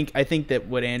bad. I think that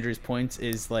what Andrew's points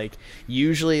is, like,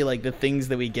 usually, like, the things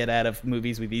that we get out of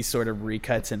movies with these sort of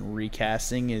recuts and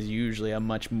recasting is usually a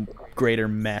much greater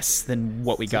mess than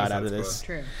what we got out of this.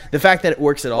 True. The fact that it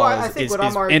works at all is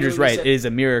Andrew's right. It is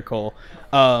a miracle.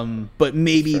 But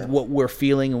maybe what we're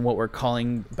feeling and what we're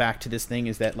calling back to this thing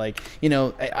is that, like, you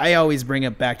know, I always bring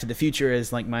up Back to the Future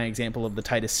as, like, my example of the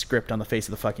tightest script on the face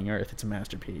of the fucking earth. It's a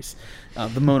masterpiece.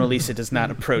 The Mona Lisa does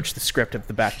not approach the script of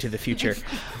the Back to the Future.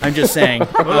 I'm just saying.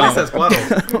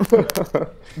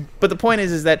 But the point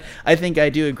is that I think I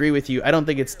do agree with you. I don't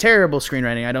think it's terrible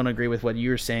screenwriting. I don't agree with what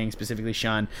you're saying specifically,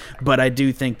 Sean. But I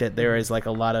do think that there is, like,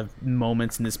 a lot of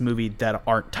moments in this movie that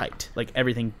aren't tight. Like,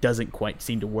 everything doesn't quite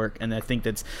seem to work. And I think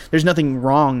there's nothing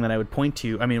wrong that I would point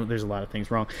to. I mean, there's a lot of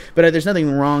things wrong. But there's nothing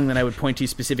wrong that I would point to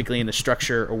specifically in the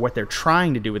structure or what they're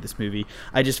trying to do with this movie.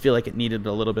 I just feel like it needed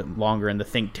a little bit longer in the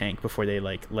think tank before they,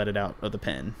 like, let it out of the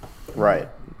pen. Right.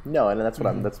 No, and that's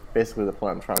what that's basically the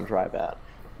point I'm trying to drive at,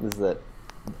 is that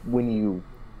when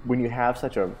you have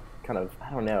such a kind of,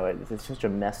 I don't know, it's such a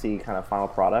messy kind of final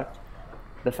product,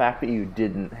 the fact that you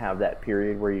didn't have that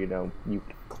period where, you know, you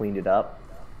cleaned it up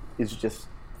is just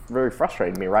very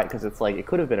frustrating to me, right? Because it's like, it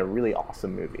could have been a really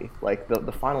awesome movie. Like,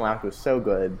 the final act was so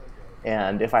good,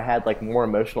 and if I had, like, more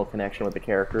emotional connection with the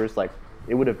characters, like,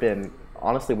 it would have been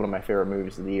honestly one of my favorite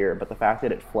movies of the year. But the fact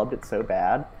that it flubbed it so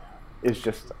bad is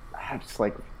just, I'm just,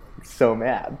 like, so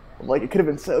mad. I'm like, it could have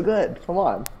been so good. Come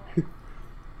on.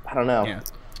 I don't know.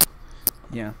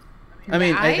 Yeah. I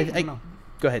mean, I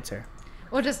go ahead, Sarah.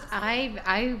 Well, just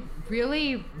I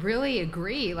really, really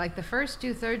agree. Like, the first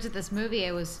 2/3 of this movie,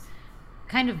 I was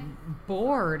kind of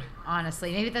bored,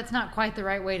 honestly. Maybe that's not quite the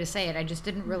right way to say it. I just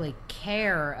didn't really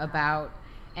care about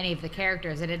any of the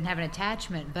characters. I didn't have an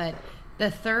attachment. But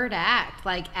the third act,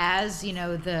 like, as, you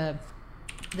know, the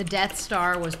Death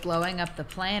Star was blowing up the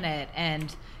planet,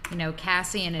 and, you know,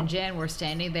 Cassian and Jen were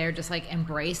standing there just, like,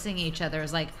 embracing each other. It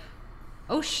was like,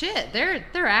 oh shit,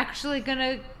 they're actually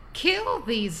gonna kill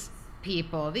these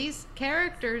people. These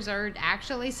characters are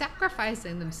actually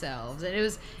sacrificing themselves. And it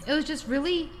was just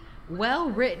really well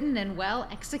written and well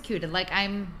executed. Like,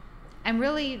 I'm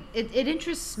really, it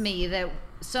interests me that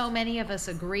so many of us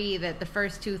agree that the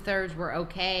first 2/3 were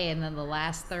okay, and then the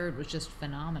last third was just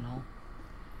phenomenal,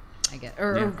 I guess,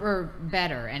 or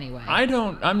better anyway.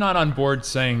 I'm not on board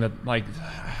saying that, like,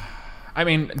 I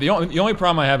mean, the only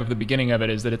problem I have with the beginning of it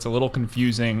is that it's a little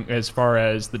confusing as far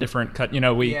as the different cut. You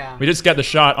know, we just get the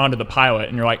shot onto the pilot,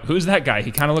 and you're like, "Who's that guy? He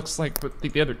kind of looks like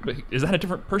the other. Is that a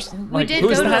different person?" We like, did go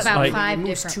to about like, 5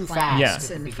 different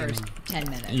planets in the first 10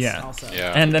 minutes. Yeah. Also.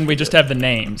 Yeah. And then we just have the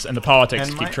names and the politics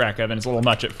to keep track of, and it's a little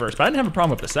much at first. But I didn't have a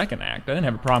problem with the second act. I didn't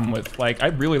have a problem with, like, I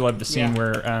really loved the scene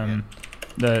where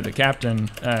the captain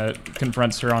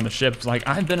confronts her on the ship. It's like,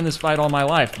 I've been in this fight all my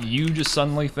life. You just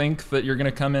suddenly think that you're going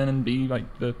to come in and be,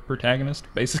 like, the protagonist,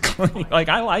 basically. Like,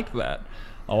 I like that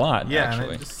a lot,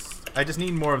 actually. I just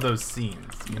need more of those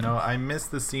scenes. You know, I miss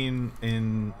the scene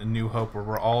in A New Hope where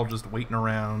we're all just waiting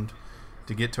around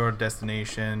to get to our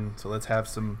destination. So let's have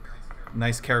some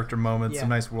nice character moments, some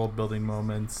nice world building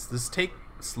moments. Just take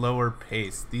slower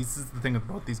pace. This is the thing with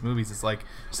both these movies. It's like,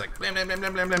 just like blam blam blam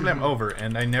blam blam blam blam over,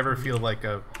 and I never feel like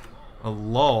a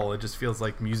lull. It just feels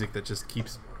like music that just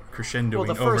keeps crescendoing Well,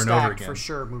 the over first and over act again. for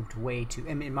sure moved way too.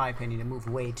 In my opinion, it moved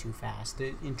way too fast.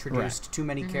 It introduced too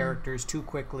many characters too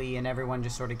quickly, and everyone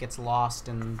just sort of gets lost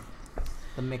in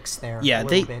the mix there. Yeah, a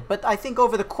little bit. But I think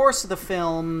over the course of the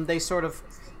film, they sort of,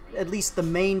 at least the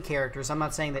main characters. I'm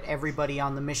not saying that everybody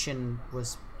on the mission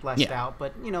was fleshed out,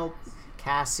 but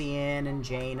Cassian and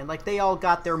Jane, and like they all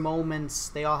got their moments.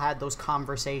 They all had those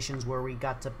conversations where we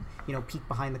got to peek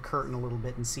behind the curtain a little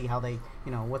bit and see how they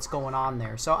what's going on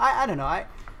there. So I don't know.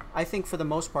 I think for the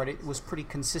most part it was pretty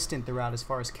consistent throughout as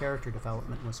far as character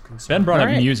development was concerned. Ben brought up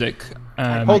All right. music.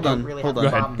 Hold on.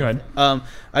 Go ahead.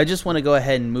 I just want to go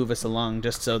ahead and move us along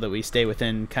just so that we stay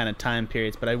within kind of time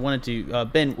periods. But I wanted to,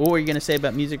 Ben, what were you going to say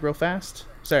about music real fast?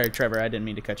 Sorry, Trevor, I didn't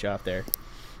mean to cut you off there.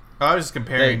 I was just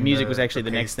comparing. The music was actually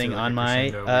the next pace thing to, on a my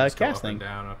crescendo where you just go cast up and thing.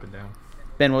 down, up and down.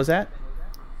 Ben, what was that?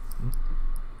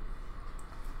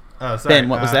 Oh, sorry. Ben,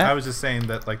 what was that? I was just saying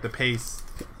that like the pace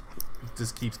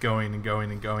just keeps going and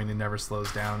going and going and never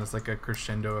slows down. It's like a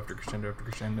crescendo after crescendo after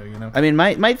crescendo. I mean,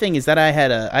 my thing is that I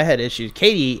had issues.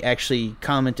 Katie actually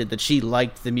commented that she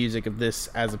liked the music of this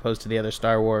as opposed to the other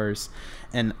Star Wars,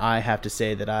 and I have to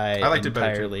say that I liked it better,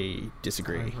 too. entirely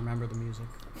disagree. I remember the music.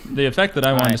 The effect that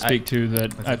I wanted to speak to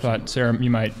that I thought, Sarah,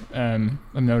 you might have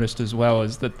noticed as well,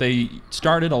 is that they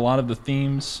started a lot of the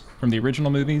themes from the original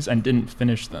movies and didn't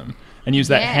finish them, and used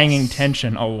that hanging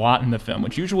tension a lot in the film,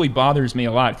 which usually bothers me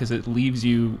a lot because it leaves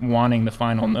you wanting the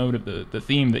final note of the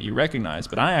theme that you recognize.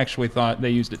 But I actually thought they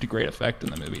used it to great effect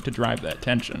in the movie to drive that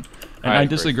tension. And I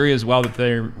disagree as well that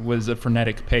there was a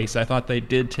frenetic pace. I thought they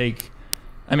did take...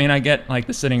 I mean, I get like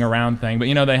the sitting around thing, but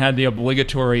they had the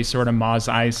obligatory sort of Mos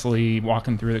Eisley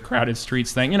walking through the crowded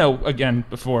streets thing, again,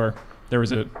 before there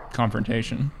was a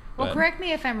confrontation. Well, correct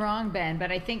me if I'm wrong, Ben,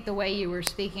 but I think the way you were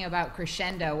speaking about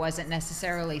crescendo wasn't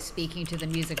necessarily speaking to the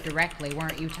music directly.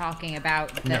 Weren't you talking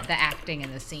about the acting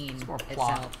in the scene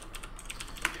itself?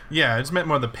 Yeah, it just meant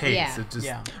more the pace. Yeah. It just,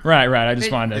 Right. I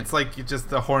just wanted to... It's like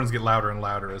the horns get louder and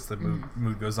louder as the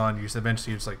mood goes on. You just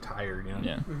eventually you're just like tired.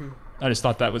 Yeah. I just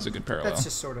thought that was a good parallel. That's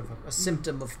just sort of a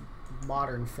symptom of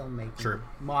modern filmmaking,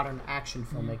 modern action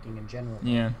filmmaking in general.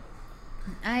 Yeah.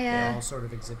 They all sort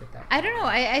of exhibit that. I don't know.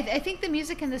 I think the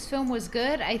music in this film was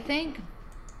good. I think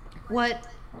what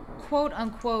quote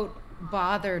unquote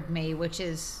bothered me, which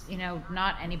is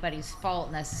not anybody's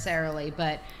fault necessarily,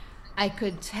 but I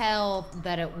could tell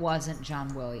that it wasn't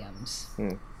John Williams.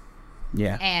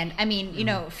 Yeah. And I mean,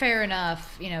 fair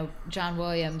enough. John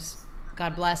Williams,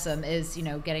 God bless him, is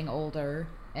getting older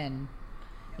and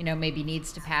maybe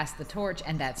needs to pass the torch,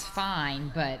 and that's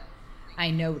fine. But I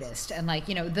noticed, and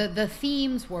the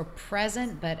themes were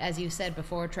present, but as you said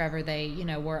before, Trevor, they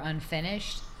were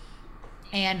unfinished.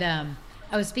 And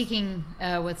I was speaking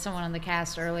with someone on the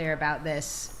cast earlier about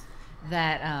this,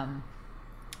 that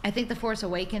I think The Force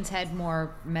Awakens had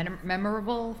more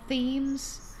memorable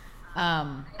themes.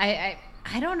 I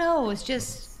don't know. It's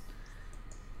just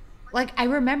like I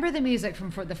remember the music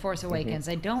from The Force Awakens.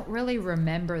 I don't really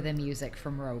remember the music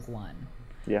from Rogue One.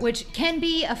 Yeah. Which can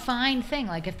be a fine thing.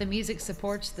 Like if the music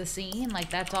supports the scene,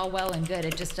 like that's all well and good.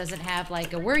 It just doesn't have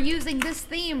like we're using this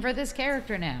theme for this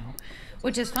character now,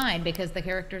 which is fine because the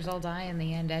characters all die in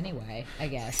the end anyway, I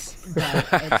guess. But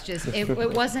it's just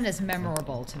it wasn't as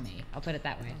memorable to me. I'll put it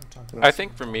that way. I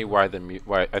think for me,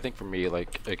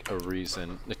 like a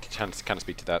reason to kind of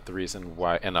speak to that, the reason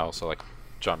why, and also like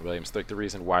John Williams, like the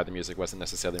reason why the music wasn't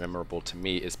necessarily memorable to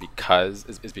me is because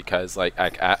like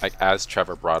as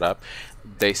Trevor brought up,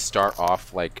 they start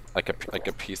off like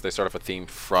a piece. They start off a theme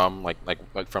from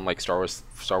from Star Wars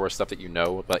stuff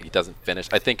that but he doesn't finish.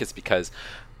 I think it's because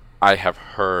I have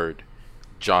heard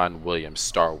John Williams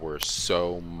Star Wars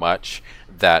so much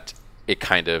that it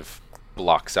kind of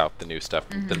blocks out the new stuff,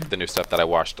 the new stuff that I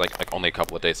watched like only a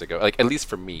couple of days ago. Like at least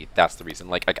for me, that's the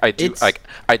reason. I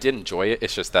did enjoy it.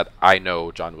 It's just that I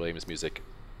know John Williams music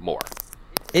more.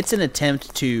 It's an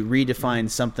attempt to redefine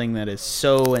something that is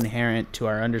so inherent to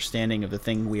our understanding of the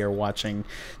thing we are watching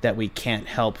that we can't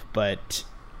help but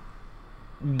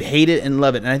hate it and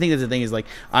love it. And I think that's the thing is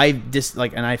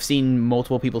and I've seen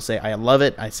multiple people say I love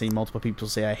it. I've seen multiple people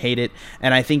say I hate it.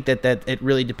 And I think that it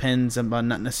really depends on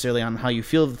not necessarily on how you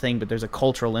feel the thing, but there's a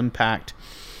cultural impact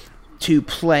to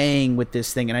playing with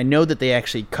this thing. And I know that they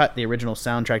actually cut the original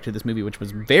soundtrack to this movie, which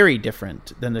was very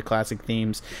different than the classic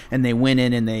themes, and they went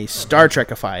in and they Star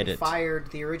Trekified it. Fired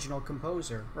the original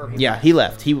composer. He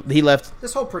left. He left.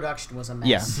 This whole production was a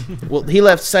mess. Yeah. Well, he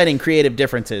left citing creative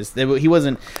differences. He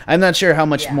wasn't. I'm not sure how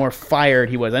much more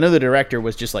fired he was. I know the director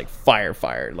was just like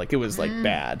fired. Like it was like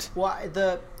bad. Well,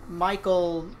 the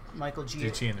Michael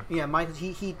Giacchino. Giacchino. Yeah, Michael.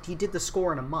 He did the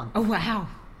score in a month. Oh wow.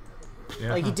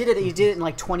 Yeah. Like he did it in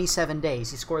like 27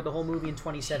 days. He scored the whole movie in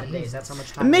 27 days. That's how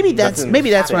much time. Maybe he that's had. maybe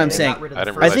that's what I'm They saying. got rid of I the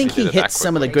didn't first I think realize he he did it that hits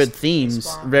some of the quickly. good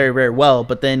themes very, very well,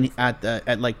 but then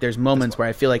at like there's moments where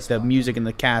I feel like the music and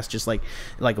the cast just like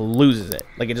loses it,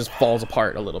 like it just falls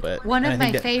apart a little bit. One And of I my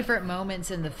think that- favorite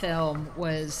moments in the film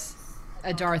was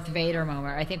a Darth Vader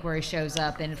moment, I think, where he shows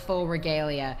up in full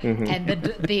regalia and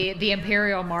the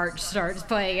Imperial March starts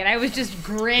playing, and I was just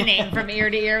grinning from ear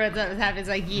to ear with what was happening. It's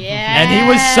like, yeah. And he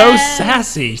was so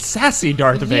sassy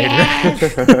Darth Vader.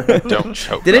 Yes. Don't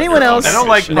choke. Did on anyone your else I don't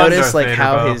like ambition. pun notice Darth like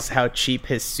Vader, how cheap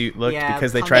his suit looked Yeah,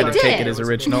 because they Pun tried to Darth take Vader it as was a bit-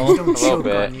 original? Don't choke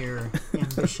bit. on your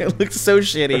ambition. It looked so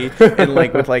shitty and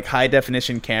like with like high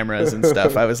definition cameras and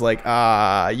stuff. I was like,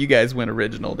 you guys went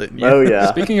original, didn't you? Oh yeah.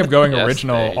 Speaking of going Yes,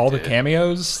 original, they all the did.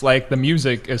 cameos, like the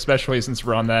music, especially since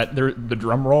we're on that, the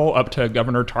drum roll up to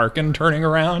Governor Tarkin turning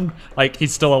around, like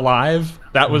he's still alive.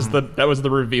 That was the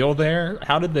reveal there.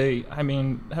 How did they? I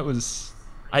mean,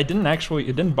 it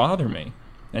didn't bother me.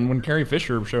 And when Carrie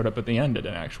Fisher showed up at the end, it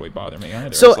didn't actually bother me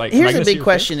either. So It's like, am I here's gonna the see big your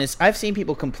question: face? is I've seen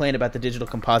people complain about the digital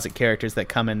composite characters that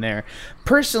come in there.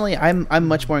 Personally, I'm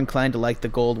much more inclined to like the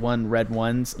gold one, red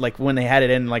ones. Like when they had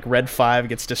it in, like Red 5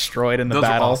 gets destroyed in the Those were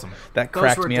battle. awesome. That Those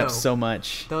cracked were me up dope. so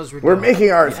much. Those were We're dope.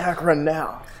 making our attack run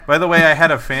now. By the way, I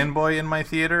had a fanboy in my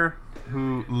theater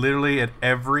who literally at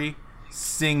every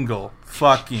single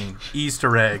fucking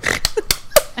Easter egg.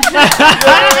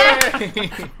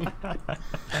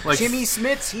 Like, Jimmy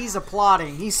Smits, he's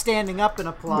applauding. He's standing up and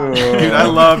applauding. dude, I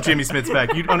love Jimmy Smith's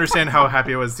back. You'd understand how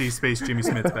happy I was to see Space Jimmy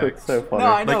Smith's back. It's so funny.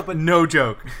 No, I know, Like, but no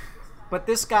joke.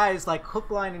 this guy is like hook,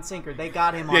 line, and sinker. They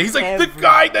got him on Yeah, he's like every... the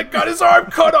guy that got his arm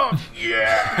cut off.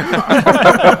 Yeah.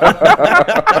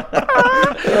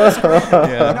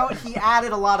 You know, he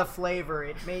added a lot of flavor.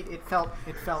 It felt.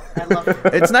 I loved it.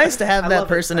 It's nice to have I that love it.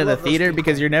 person I in a love those theater people.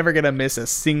 because you're never gonna miss a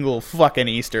single fucking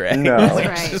Easter egg. No. Like,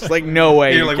 Right. it's just like no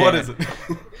way. You're like, what is it?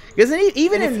 Because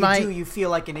even And if in you my do, you feel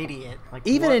like an idiot. Like,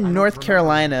 even what? I in don't North remember.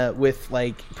 Carolina with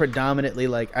like predominantly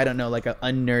like I don't know like a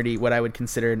unnerdy what I would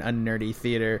consider an unnerdy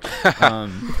theater.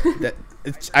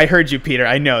 I heard you, Peter.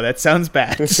 I know that sounds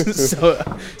bad.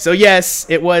 so yes,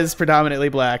 it was predominantly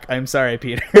black. I'm sorry,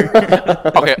 Peter.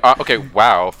 Okay.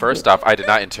 Wow. First off, I did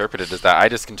not interpret it as that. I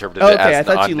just interpreted it Okay, I as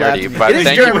the thought you laughed at unnerdy. me. But It is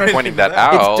thank you Durham. for pointing that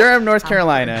out. It's Durham, North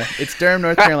Carolina. It's Durham,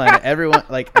 North Carolina. Everyone,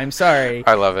 like, I'm sorry.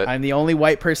 I love it. I'm the only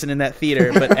white person in that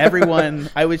theater, but everyone,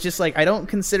 I was just like, I don't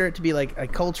consider it to be like a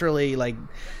culturally like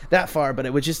that far, but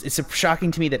it's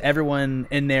shocking to me that everyone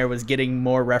in there was getting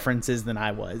more references than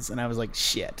I was, and I was like,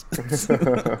 shit.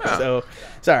 So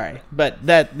sorry, but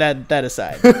that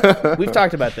aside, we've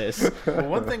talked about this. Well,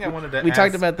 one thing I wanted to We ask,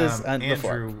 talked about this Andrew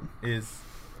before. is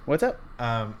What's up?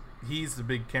 he's the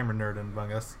big camera nerd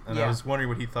among us, and I Yeah. was wondering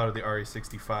what he thought of the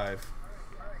RE65.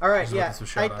 All right, This is what yeah. this was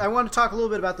shot on. I want to talk a little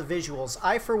bit about the visuals.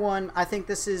 For one, I think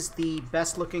this is the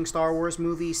best-looking Star Wars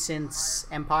movie since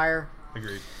Empire.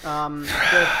 Agreed.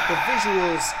 The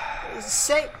visuals.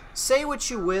 Say what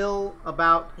you will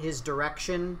about his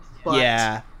direction, but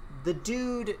Yeah. the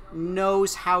dude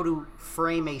knows how to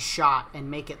frame a shot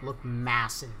and make it look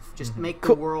massive. Just make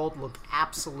the world look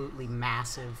absolutely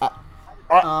massive.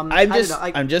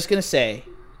 I'm just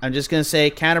gonna say,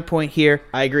 counterpoint here.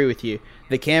 I agree with you.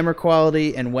 The camera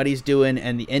quality and what he's doing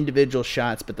and the individual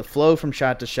shots, but the flow from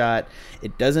shot to shot,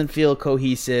 it doesn't feel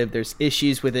cohesive. There's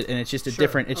issues with it, and it's just a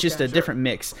different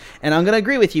mix. And I'm gonna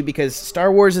agree with you because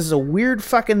Star Wars is a weird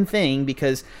fucking thing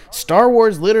because Star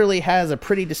Wars literally has a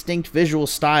pretty distinct visual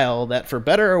style that, for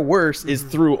better or worse, is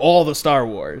through all the Star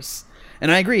Wars.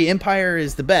 And I agree, Empire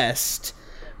is the best.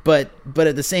 But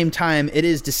at the same time, it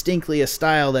is distinctly a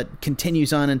style that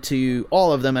continues on into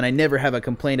all of them, and I never have a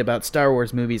complaint about Star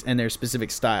Wars movies and their specific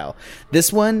style.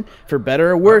 This one, for better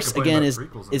or worse, complain again, about is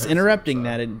prequels and is that interrupting sort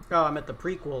of that. And, I meant the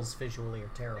prequels visually are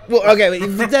terrible. well, okay,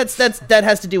 that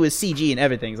has to do with CG and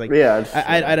everything. It's like, Yeah,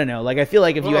 I don't know. Like, I feel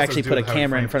like if Well, you it also actually do put a with how he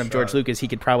camera in framed front of the George shot. Lucas, he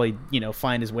could probably,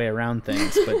 find his way around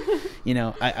things. But,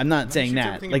 I'm not saying Shoots that.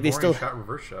 everything Like, in they boring still. shot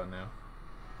reverse shot now.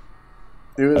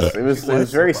 It was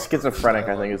very Flip-flop. schizophrenic.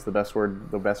 I think is the best way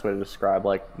to describe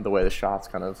like the way the shots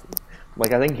kind of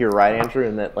like. I think you're right, Andrew,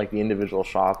 in that like the individual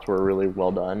shots were really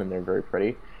well done and they're very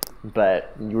pretty,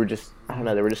 but you were just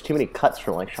there were just too many cuts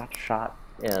from like shot to shot,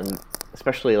 and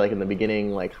especially like in the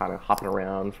beginning, like kind of hopping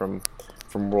around from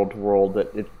world to world.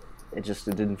 That it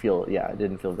didn't feel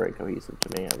very cohesive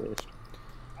to me at least.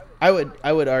 I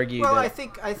would argue Well,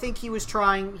 that. I think he was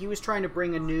trying to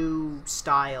bring a new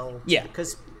style. Yeah.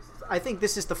 Because I think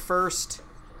this is the first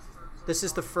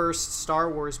Star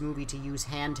Wars movie to use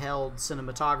handheld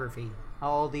cinematography.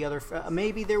 All the other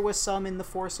maybe there was some in The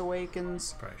Force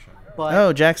Awakens, Probably shouldn't. but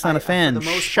Oh, Jack's not a for fan. the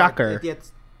most Shocker.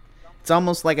 Part, It's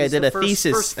almost like I did a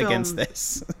thesis first film. against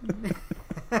this.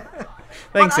 But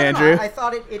Thanks, I don't know, Andrew. I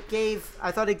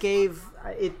thought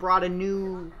it brought a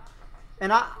new,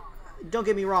 and don't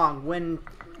get me wrong, when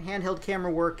handheld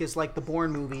camera work is like the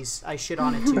Bourne movies, I shit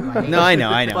on it too. No, I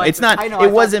know. But It's not.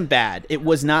 It wasn't bad. It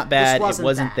was not bad. This It wasn't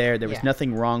wasn't bad. there. There was Yeah.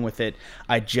 nothing wrong with it.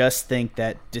 I just think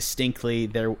that distinctly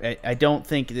there. I don't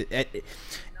think that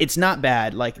it's not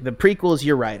bad. Like the prequels,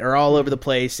 you're right, are all over the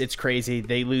place. It's crazy.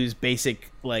 They lose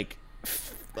basic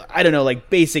I don't know, like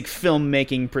basic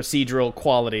filmmaking procedural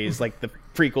qualities. Like the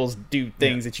prequels do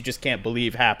things that you just can't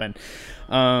believe happen,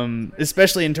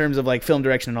 especially in terms of like film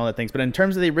direction and all that things. But in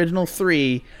terms of the original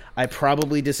three, I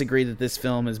probably disagree that this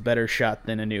film is better shot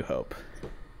than A New Hope.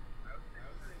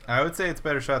 I would say it's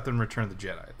better shot than Return of the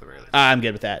Jedi at the very least. I'm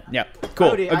good with that. Yeah, cool.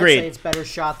 I'd Agreed. say it's better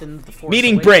shot than the Force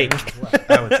Meeting Awakens break.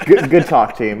 as well. Good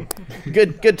talk, team.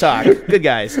 Good talk. Good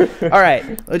guys. All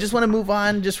right. I just want to move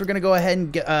on. We're going to go ahead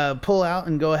and pull out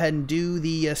and go ahead and do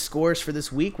the scores for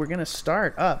this week. We're going to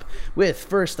start up with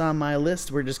first on my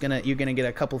list. You're going to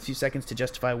get a few seconds to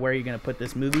justify where you're going to put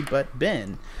this movie. But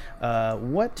Ben,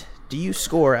 what do you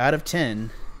score out of 10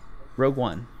 Rogue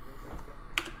One?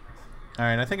 All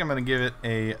right, I think I'm going to give it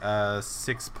a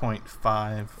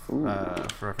 6.5.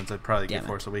 For reference, I'd probably give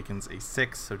Force Awakens a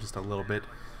 6, so just a little bit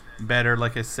better.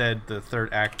 Like I said, the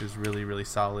third act is really, really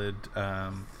solid.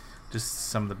 Just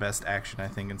some of the best action, I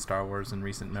think, in Star Wars in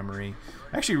recent memory.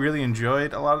 I actually really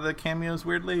enjoyed a lot of the cameos,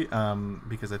 weirdly,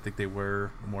 because I think they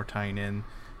were more tying in.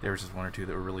 There was just one or two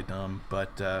that were really dumb,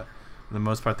 but for the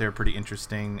most part, they were pretty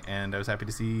interesting, and I was happy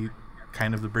to see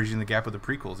kind of the bridging the gap with the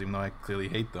prequels, even though I clearly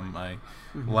hate them. I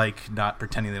like not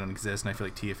pretending they don't exist, and I feel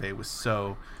like TFA was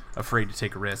so afraid to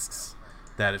take risks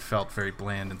that it felt very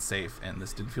bland and safe, and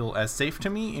this didn't feel as safe to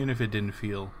me, even if it didn't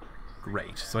feel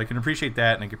great. So I can appreciate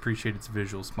that, and I can appreciate its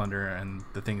visual splendor and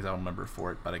the things I'll remember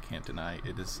for it, but I can't deny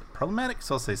it is problematic,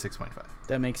 so I'll say 6.5.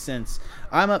 That makes sense.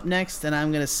 I'm up next, and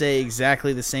I'm going to say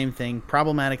exactly the same thing.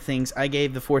 Problematic things. I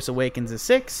gave The Force Awakens a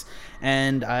 6,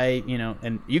 and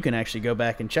and you can actually go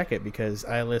back and check it because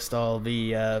I list all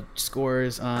the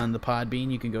scores on the Podbean.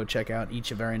 You can go check out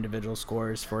each of our individual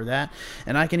scores for that,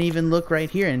 and I can even look right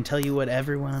here and tell you what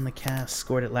everyone on the cast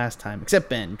scored it last time, except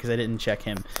Ben, because I didn't check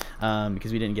him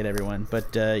because we didn't get everyone.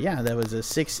 But that was a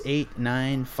 6, 8,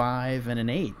 9, 5, and an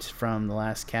 8 from the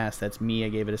last cast. That's me. I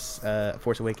gave it a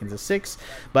Force Awakens a 6.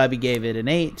 Bobby gave it an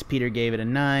 8. Peter gave it a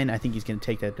 9. I think he's going to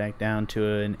take that back down to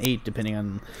an 8 depending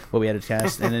on what we had to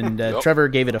cast. And then Trevor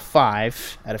gave it a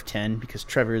 5 out of 10 because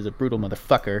Trevor is a brutal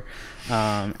motherfucker.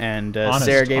 And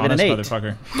Sarah gave it an 8.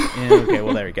 Motherfucker. Yeah, okay,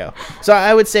 well there we go. So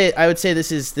I would say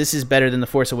this is better than The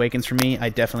Force Awakens for me. I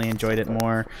definitely enjoyed it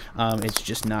more. It's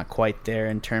just not quite there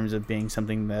in terms of being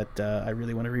something that I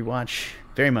really want to rewatch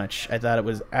very much. I thought it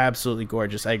was absolutely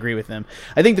gorgeous. I agree with them.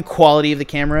 I think the quality of the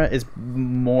camera is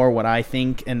more what I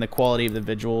think, and the quality of the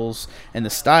visuals and the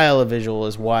style of visual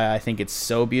is why I think it's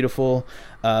so beautiful.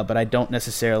 But I don't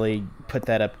necessarily put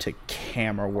that up to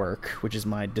camera work, which is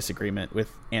my disagreement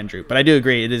with Andrew. But I do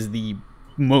agree it is the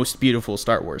most beautiful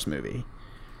Star Wars movie.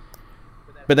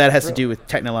 But that has to do with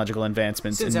technological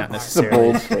advancements and not It's a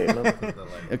necessarily. bold statement.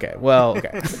 Okay, well,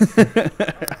 okay.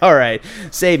 All right.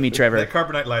 Save me, Trevor. That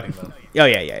carbonite lighting, though. Oh,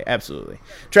 yeah, absolutely.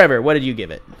 Trevor, what did you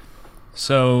give it?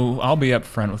 So I'll be up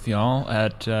front with y'all.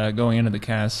 At going into the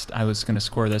cast, I was going to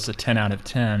score this a 10 out of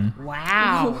 10.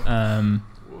 Wow.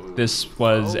 This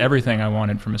was everything I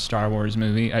wanted from a Star Wars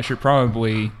movie. I should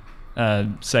probably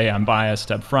say I'm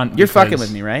biased up front. You're fucking because-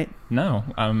 with me, right? No,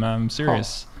 I'm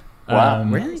serious. Wow.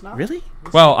 Really?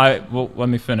 Well, let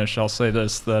me finish. I'll say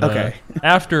this, that Okay.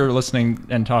 after listening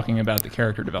and talking about the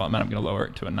character development, I'm going to lower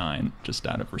it to a 9, just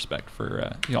out of respect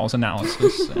for y'all's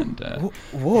analysis. And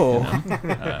Whoa.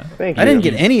 Thank you. I didn't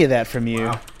get any of that from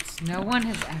you. No one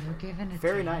has ever given it.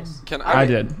 Very nice. Can I I?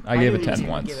 did. I gave knew it he was 10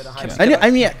 gonna once. give it a high Yeah. score. I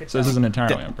mean, So this isn't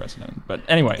entirely unprecedented. But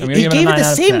anyway, I'm going to he give it a gave 9 it the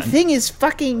out of same 10. thing as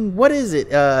fucking, what is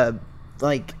it?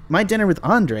 Like My Dinner with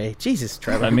Andre. Jesus,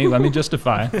 Trevor. Let me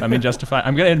justify.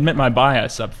 I'm going to admit my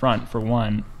bias up front for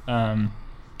one.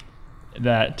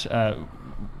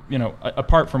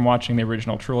 Apart from watching the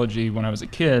original trilogy when I was a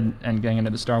kid and getting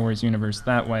into the Star Wars universe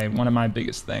that way, one of my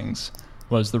biggest things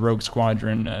was the Rogue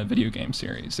Squadron video game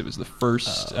series. It was the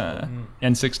first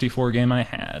N64 game I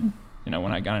had.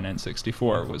 When I got an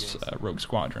N64 was Rogue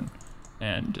Squadron.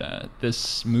 And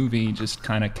this movie just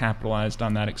kind of capitalized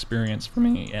on that experience for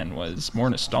me and was more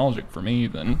nostalgic for me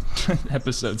than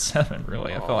Episode 7,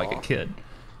 really. I felt like a kid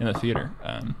in the theater.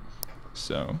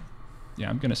 So, yeah,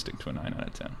 I'm going to stick to a 9 out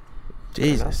of 10.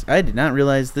 Jesus, I did not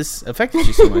realize this affected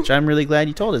you so much. I'm really glad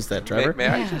you told us that, Trevor. May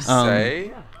I just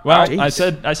say, Well,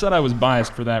 Jeez. I said I was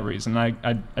biased for that reason.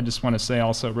 I just want to say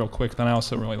also real quick that I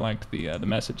also really liked the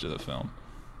message of the film,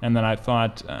 and then I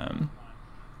thought I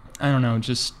don't know,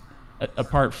 just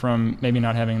apart from maybe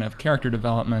not having enough character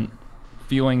development,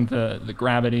 feeling the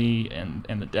gravity and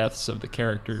the depths of the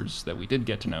characters that we did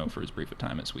get to know for as brief a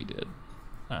time as we did,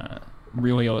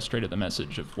 really illustrated the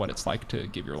message of what it's like to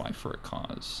give your life for a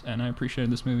cause. And I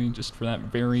appreciated this movie just for that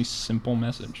very simple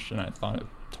message, and I thought it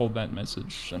told that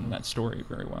message and that story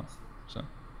very well. So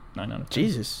 9 out of 10.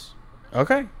 Jesus.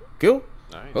 Okay. Cool.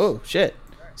 Nice. Oh shit.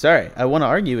 Sorry, I want to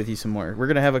argue with you some more. We're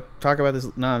gonna have a talk about this.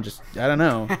 No, I don't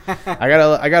know. I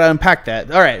gotta unpack that.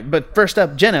 All right, but first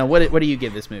up, Jenna, what do you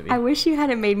give this movie? I wish you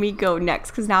hadn't made me go next,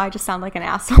 because now I just sound like an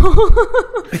asshole.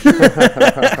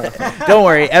 Don't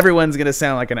worry, everyone's gonna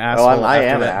sound like an asshole. I after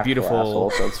am that an beautiful.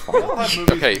 asshole, so it's fine.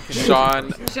 Okay,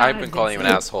 Sean, I've been calling you an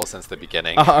asshole since the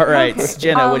beginning. All right,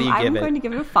 Jenna, what do you give I'm it? going to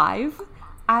give it a 5.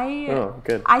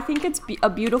 Good. I think it's a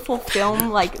beautiful film,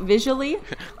 like visually,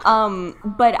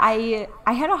 but I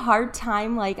had a hard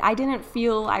time. Like, I didn't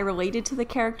feel I related to the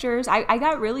characters. I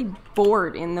got really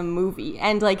bored in the movie,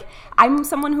 and like, I'm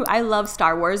someone who I love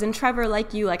Star Wars, and Trevor,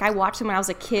 like you, like I watched them when I was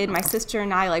a kid. My sister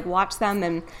and I like watched them,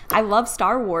 and I love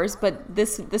Star Wars, but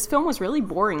this film was really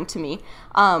boring to me.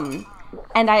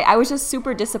 And I was just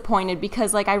super disappointed,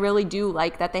 because like I really do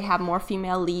like that they have more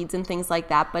female leads and things like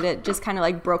that, but it just kind of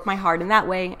like broke my heart in that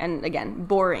way, and again,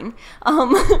 boring.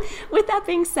 With that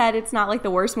being said, it's not like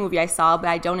the worst movie I saw, but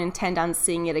I don't intend on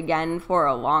seeing it again for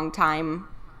a long time,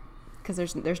 because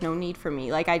there's no need for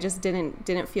me. Like, I just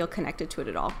didn't feel connected to it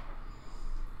at all.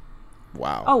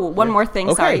 Wow. Oh, one more thing,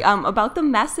 Okay. sorry. About the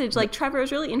message, like Trevor, it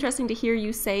was really interesting to hear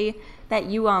you say that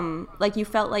you like you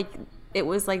felt like it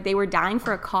was like they were dying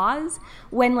for a cause,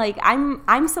 when like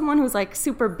I'm someone who's like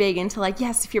super big into like,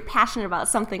 yes, if you're passionate about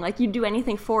something, like you'd do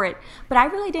anything for it, but I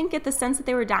really didn't get the sense that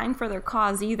they were dying for their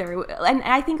cause either. And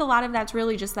I think a lot of that's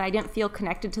really just that I didn't feel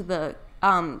connected to the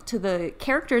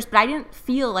characters, but I didn't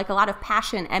feel like a lot of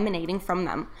passion emanating from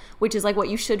them, which is like what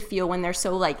you should feel when they're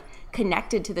so like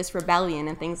connected to this rebellion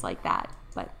and things like that.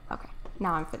 But okay,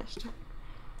 now I'm finished.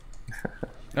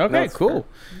 Okay, That's cool.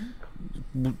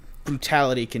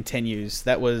 Brutality continues.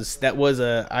 That was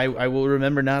I will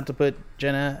remember not to put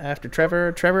Jenna after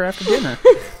Trevor after Jenna.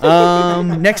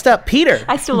 Next up, Peter.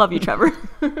 I still love you, Trevor.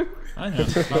 I know.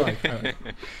 I like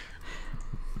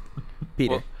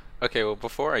Peter. Well, okay, well,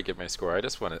 before I give my score, I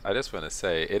just want to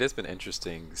say it has been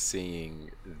interesting seeing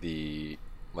the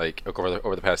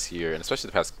over the past year, and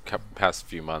especially the past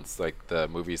few months, like the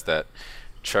movies that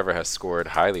Trevor has scored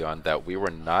highly on that we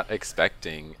were not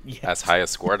expecting as high a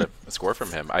score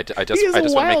from him. I just want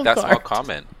to make that small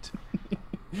comment.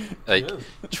 Like,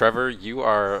 Trevor, you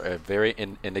are a very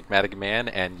enigmatic man,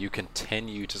 and you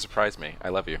continue to surprise me. I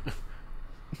love you.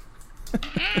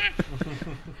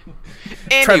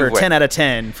 Trevor, Anyway. 10 out of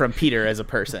 10 from Peter as a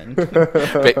person.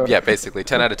 Yeah, basically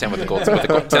 10 out of 10 with the gold 10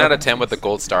 out of 10 with the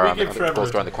gold star on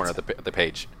the corner of the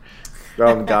page.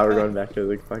 Oh god, we're going back to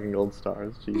the fucking gold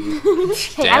stars.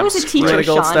 Jesus. Hey, I was a teacher, Get a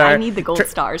gold Sean. star. I need the gold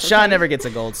stars. Sean okay? never gets a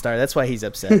gold star. That's why he's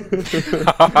upset.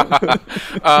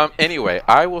 Anyway,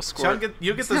 I will score. Sean,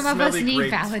 you get the Some of us smelly need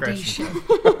grape validation.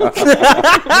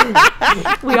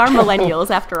 We are millennials,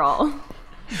 after all.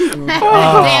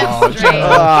 Damn straight.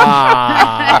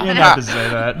 You didn't have to say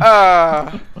that.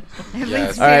 At Yes.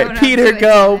 least All right, own up Peter, to it.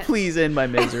 go. Please end my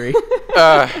misery.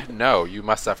 No, you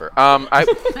must suffer.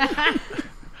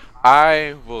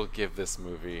 I will give this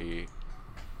movie.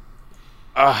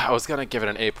 I was gonna give it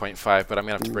an 8.5, but I'm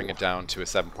gonna have to bring it down to a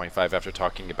 7.5 after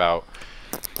talking about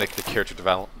like the character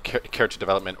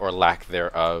development or lack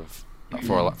thereof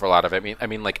for a lot of it. I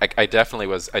mean, like I definitely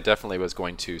was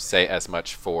going to say as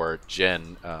much for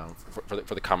Jen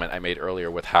for the comment I made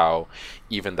earlier with how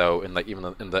even though in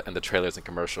the trailers and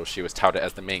commercials she was touted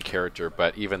as the main character,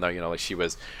 but even though like she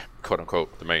was quote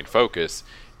unquote the main focus,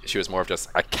 she was more of just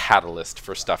a catalyst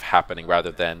for stuff happening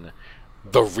rather than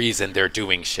the reason they're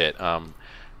doing shit.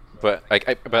 But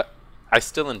I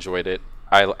still enjoyed it.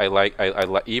 I like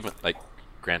even like.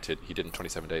 Granted, he did in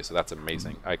 27 days, so that's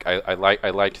amazing. I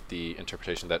liked the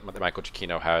interpretation that Michael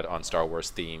Giacchino had on Star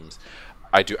Wars themes.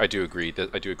 I do agree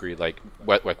like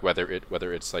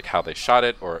whether it's like how they shot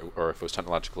it or if it was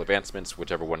technological advancements,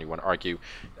 whichever one you want to argue.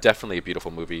 Definitely a beautiful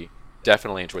movie.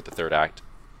 Definitely enjoyed the third act.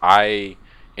 I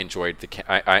enjoyed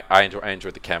I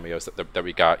enjoyed the cameos that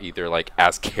we got, either like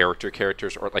as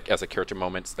characters or like as a character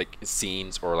moments, like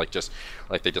scenes, or like just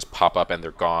like they just pop up and they're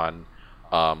gone.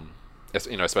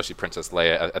 Especially Princess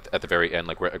Leia at the very end,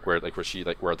 where literally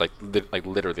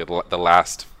the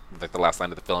last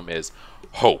line of the film is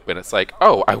hope, and it's like,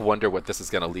 oh, I wonder what this is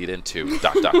going to lead into. ...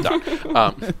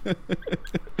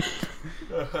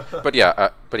 But yeah,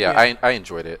 I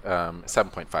enjoyed it.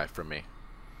 7.5 from me.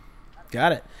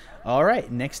 Got it. All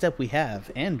right. Next up, we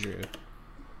have Andrew.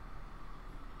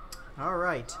 All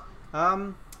right.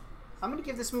 I'm going to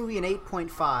give this movie an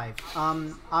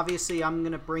 8.5. Obviously, I'm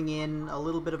going to bring in a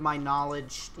little bit of my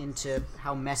knowledge into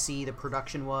how messy the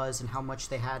production was and how much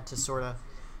they had to sort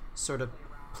of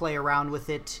play around with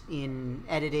it in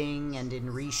editing and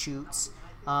in reshoots.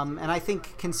 And I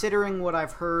think, considering what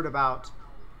I've heard about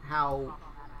how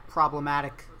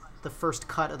problematic the first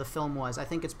cut of the film was, I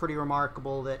think it's pretty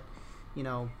remarkable that,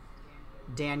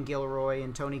 Dan Gilroy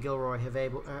and Tony Gilroy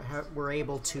were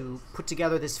able to put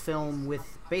together this film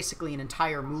with basically an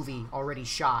entire movie already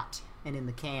shot and in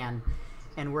the can,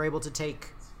 and were able to take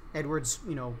Edwards,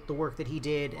 the work that he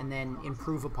did, and then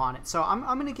improve upon it. So I'm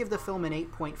going to give the film an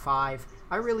 8.5.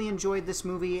 I really enjoyed this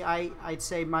movie. I'd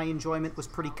say my enjoyment was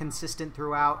pretty consistent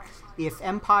throughout. If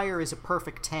Empire is a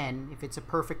perfect 10, if it's a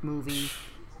perfect movie,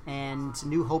 and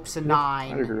New Hope's a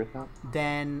 9, I'd agree with that.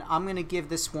 Then I'm going to give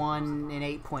this one an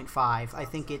 8.5. I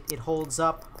think it holds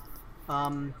up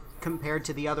compared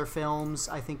to the other films.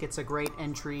 I think it's a great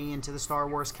entry into the Star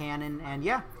Wars canon, and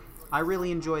yeah, I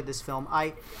really enjoyed this film.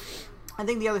 I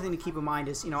think the other thing to keep in mind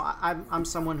is, I'm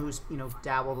someone who's,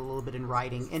 dabbled a little bit in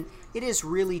writing, and it is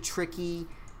really tricky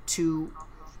to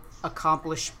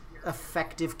accomplish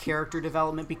effective character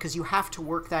development because you have to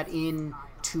work that in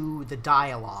to the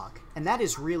dialogue, and that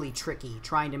is really tricky,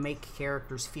 trying to make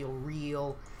characters feel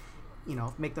real,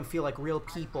 make them feel like real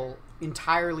people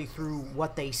entirely through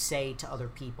what they say to other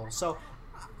people. So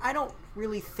I don't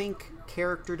really think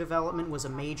character development was a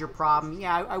major problem.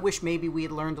 Yeah, I wish maybe we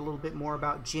had learned a little bit more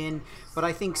about Jyn, but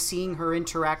I think seeing her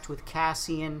interact with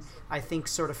Cassian, I think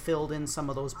sort of filled in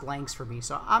some of those blanks for me.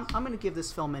 So I'm going to give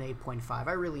this film an 8.5.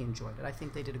 I really enjoyed it. I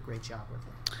think they did a great job with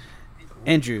it.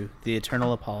 Andrew, the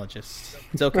eternal apologist.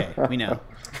 It's okay. We know.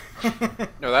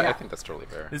 No, I think that's totally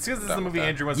fair. It's because this is the movie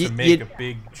Andrew wants to make a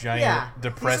big, giant,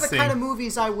 depressing... These are the kind of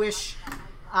movies I wish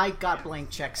I got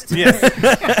blank checks to. Yes.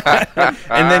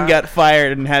 And then got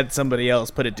fired and had somebody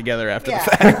else put it together after the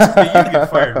fact. You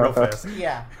get fired real fast.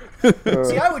 Yeah.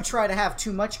 See, I would try to have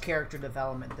too much character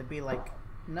development. They'd be like,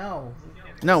 no,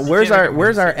 where's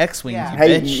our X-wings? Yeah.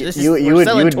 Hey, you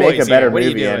would make a better What are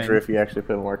you movie, doing? Andrew, if you actually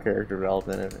put more character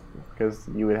development in it, because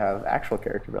you would have actual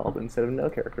character development instead of no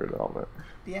character development.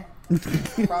 Yeah.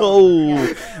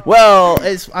 Oh, well,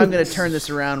 I'm going to turn this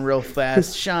around real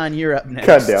fast. Sean, you're up next.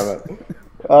 God damn it.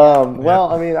 Well,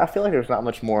 I mean, I feel like there's not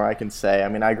much more I can say. I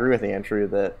mean, I agree with Andrew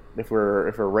that if we're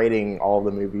rating all of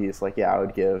the movies, I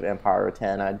would give Empire a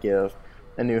 10. I'd give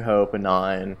A New Hope a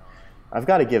 9. I've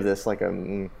got to give this like a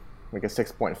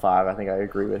 6.5. I think I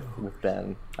agree with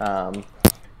Ben.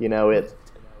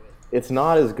 It's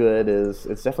not as good as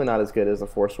it's definitely not as good as The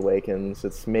Force Awakens.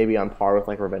 It's maybe on par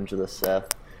with Revenge of the Sith.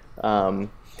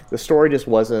 The story just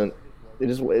wasn't. It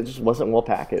just wasn't well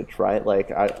packaged, right?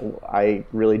 I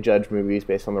really judge movies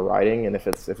based on the writing, and if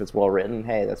it's well written,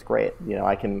 hey, that's great.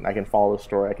 I can follow the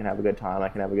story, I can have a good time, I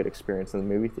can have a good experience in the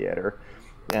movie theater,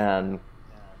 and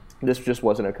this just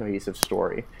wasn't a cohesive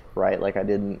story, right? I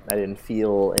didn't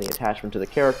feel any attachment to the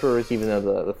characters, even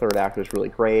though the third act was really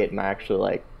great, and I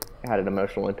actually had an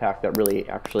emotional impact that really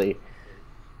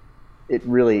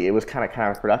it was kind of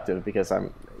counterproductive because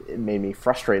it made me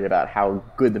frustrated about how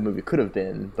good the movie could have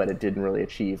been, but it didn't really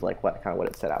achieve what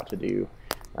it set out to do.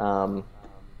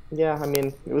 Yeah, I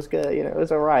mean, it was good. It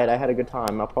was all right. I had a good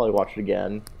time. I'll probably watch it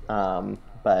again.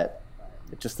 But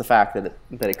just the fact that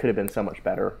it could have been so much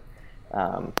better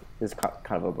is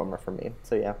kind of a bummer for me.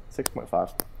 So yeah,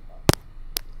 6.5.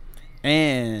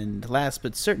 And last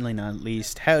but certainly not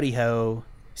least, howdy ho,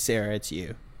 Sarah, it's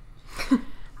you.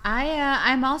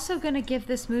 I'm also going to give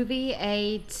this movie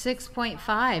a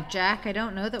 6.5. Jack, I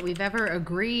don't know that we've ever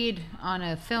agreed on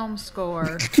a film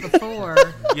score before.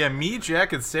 Yeah, me,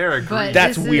 Jack, and Sarah agreed. But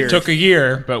That's this weird. It took a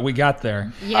year, but we got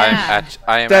there. Yeah.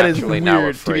 I am That is actually now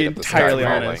weird, to be afraid of the sky entirely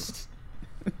falling. honest.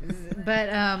 But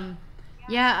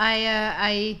yeah,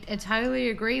 I entirely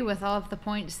agree with all of the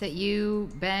points that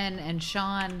you, Ben, and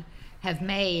Sean have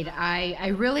made. I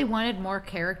really wanted more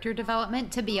character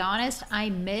development. To be honest,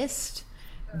 I missed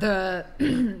the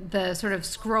sort of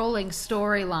scrolling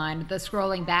storyline, the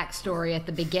scrolling backstory at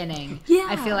the beginning. Yeah.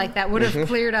 I feel like that would have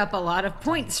cleared up a lot of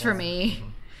points for me.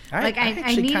 I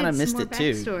actually needed kind of some missed more it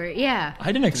too. backstory. Yeah.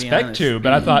 I didn't be expect honest. to,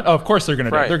 but I thought, of course they're going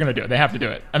to do it. Right. They're going to do it. They have to do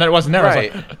it. And then it wasn't there. I was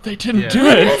Right. like, they didn't Yeah. do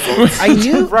it. I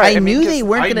knew Right, I mean, knew 'cause they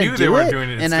weren't I going knew to they do weren't it, doing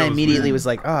it, it and still I was immediately weird. was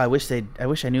like, oh, I wish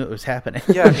I knew it was happening.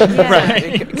 Yeah, Yeah.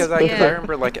 Right. because I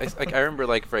remember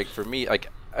for me,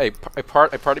 a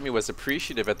part of me was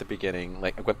appreciative at the beginning,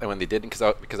 like when they did, because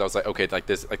I was like, okay,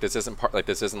 this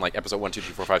isn't like episode 1, 2,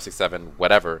 3, 4, 5, 6, 7,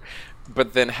 whatever.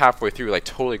 But then halfway through, like,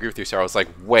 totally agree with you, Sarah. I was like,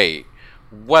 wait,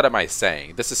 what am I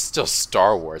saying? This is still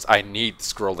Star Wars. I need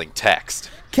scrolling text.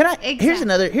 Can I?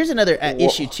 Exactly. Here's another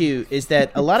issue too. Is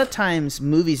that a lot of times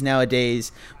movies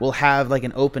nowadays will have like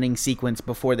an opening sequence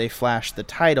before they flash the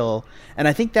title, and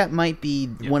I think that might be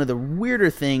one of the weirder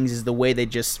things is the way they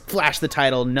just flash the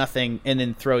title, nothing, and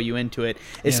then throw you into it.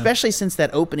 Especially since that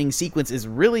opening sequence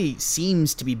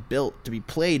seems to be built to be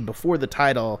played before the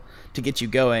title to get you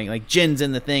going. Like Jin's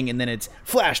in the thing, and then it's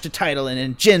flash to title, and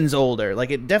then Jin's older.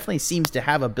 Like it definitely seems to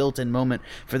have a built-in moment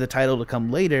for the title to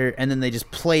come later, and then they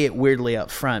just play it weirdly up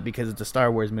front because it's a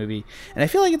Star Wars movie, and I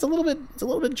feel like it's a little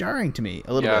bit jarring to me.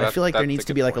 Bit. I feel like there needs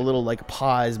to be like a little like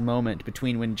pause moment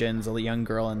between when Jin's a young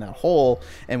girl in that hole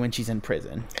and when she's in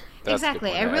prison.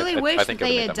 Exactly. I really wish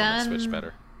they had done. Switch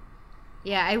better.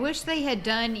 Yeah, I wish they had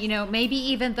done, maybe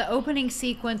even the opening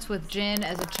sequence with Jin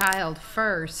as a child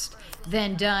first,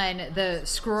 then done the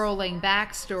scrolling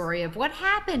backstory of what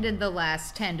happened in the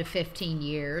last 10 to 15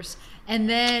 years, and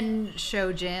then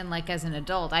show Jin like as an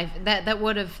adult. That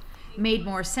would have made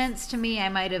more sense to me. I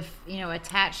might have,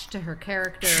 attached to her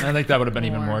character. I think that would have been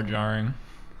even more jarring.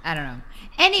 I don't know.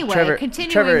 Anyway,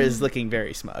 continuing. Trevor is looking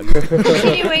very smug.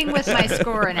 Continuing with my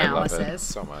score analysis. I love it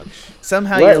so much.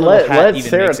 Somehow your little hat even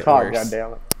Sarah makes it talk. worse. God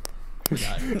damn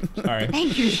it. Sorry.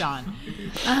 Thank you, Sean.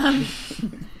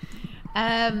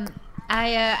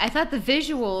 I thought the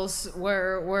visuals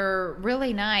were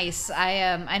really nice.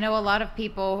 I know a lot of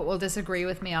people will disagree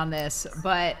with me on this,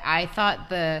 but I thought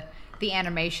the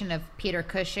animation of Peter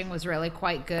Cushing was really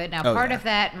quite good. Now, part of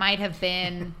that might have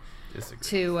been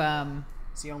to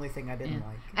it's the only thing I didn't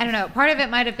like. I don't know. Part of it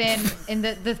might have been in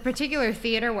the particular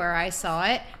theater where I saw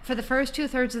it. For the first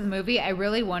 2/3 of the movie, I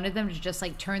really wanted them to just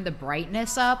like turn the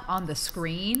brightness up on the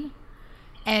screen,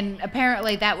 and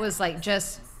apparently that was like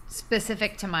just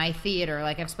specific to my theater.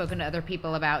 Like I've spoken to other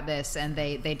people about this, and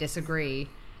they disagree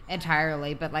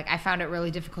entirely, but like I found it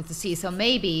really difficult to see. So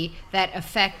maybe that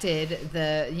affected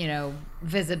the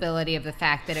visibility of the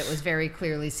fact that it was very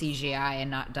clearly CGI and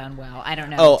not done well. I don't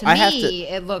know. To me,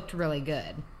 it looked really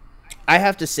good. I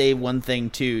have to say one thing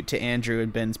too to Andrew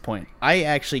and Ben's point. I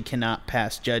actually cannot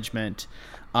pass judgment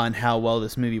on how well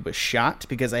this movie was shot,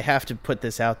 because I have to put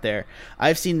this out there.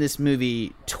 I've seen this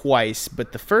movie twice,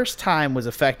 but the first time was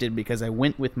affected because I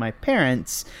went with my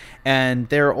parents, and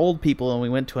they're old people, and we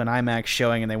went to an IMAX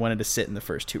showing, and they wanted to sit in the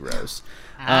first 2 rows.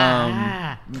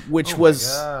 Which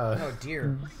was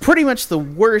pretty much the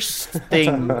worst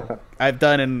thing I've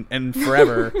done in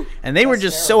forever. And they were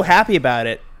just so happy about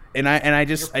it. And I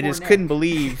just couldn't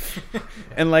believe,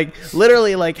 and like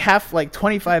literally like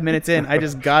 25 minutes in, I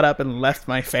just got up and left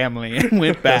my family and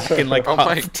went back and like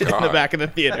huffed in the back of the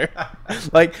theater.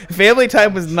 Like family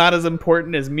time was not as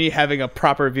important as me having a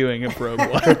proper viewing of Rogue One.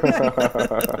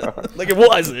 Like it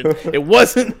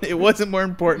wasn't more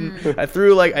important. I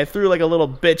threw like a little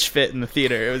bitch fit in the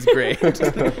theater. It was great.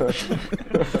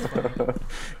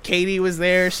 Katie was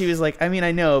there. She was like, I mean,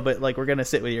 I know, but like we're gonna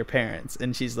sit with your parents,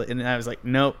 and she's like, and I was like,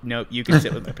 nope, you can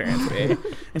sit with my parents, babe.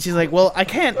 And she's like, well, I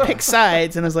can't pick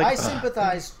sides, and I was like, I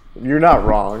sympathize. You're not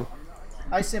wrong.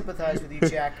 I sympathize with you,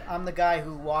 Jack. I'm the guy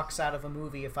who walks out of a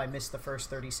movie if I miss the first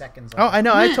 30 seconds. Oh, I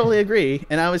know. I totally agree.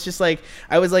 And I was just like,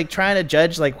 trying to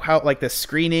judge like how like the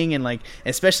screening, and like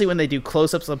especially when they do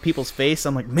close-ups on people's face,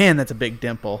 I'm like, man, that's a big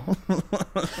dimple.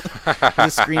 The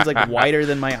screen's like wider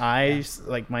than my eyes,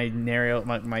 like my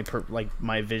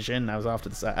my vision. I was off to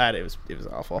the side. It was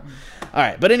awful. All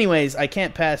right, but anyways, I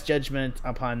can't pass judgment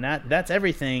upon that. That's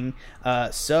everything.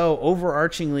 So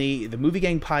overarchingly, the Movie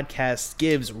Gang podcast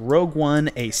gives Rogue One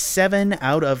a 7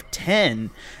 out of 10.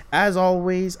 As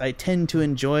always, I tend to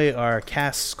enjoy our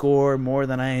cast score more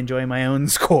than I enjoy my own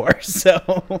score.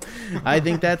 So I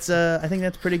think that's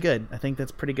pretty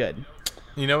good.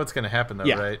 You know what's going to happen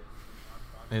though, right?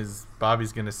 Is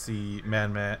Bobby's going to see is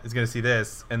going to see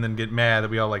this and then get mad that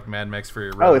we all like Mad Max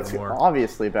Fury Road. Oh, it's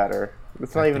obviously better.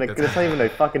 It's not even a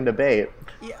fucking debate.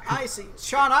 Yeah, I see.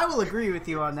 Sean, I will agree with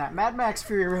you on that. Mad Max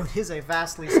Fury Road is a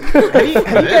vastly have you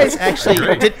guys actually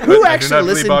who actually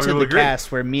listened to the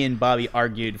cast where me and Bobby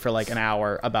argued for like an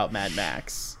hour about Mad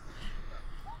Max?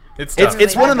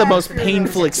 It's one of the most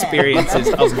painful experiences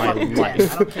of my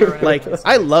life. Like,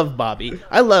 I love Bobby.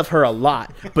 I love her a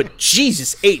lot. But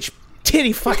Jesus H.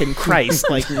 titty fucking Christ,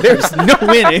 like there's no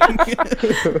winning.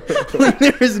 Like,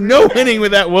 there is no winning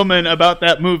with that woman about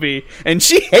that movie, and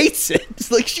she hates it.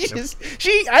 It's like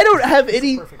I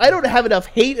don't have enough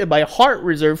hate in my heart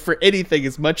reserved for anything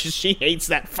as much as she hates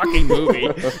that fucking movie.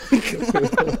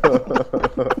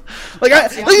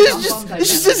 It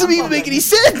just doesn't even make any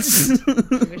sense.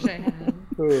 I wish I had.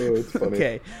 Oh, it's funny.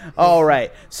 Okay. All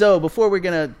right. So before we're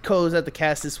going to close out the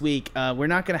cast this week, we're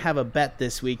not going to have a bet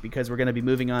this week because we're going to be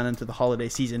moving on into the holiday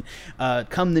season.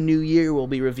 Come the new year, we'll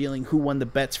be revealing who won the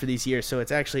bets for these years. So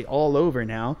it's actually all over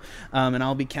now. And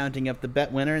I'll be counting up the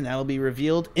bet winner, and that will be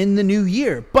revealed in the new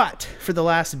year. But for the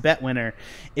last bet winner,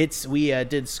 we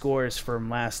did scores from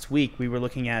last week. We were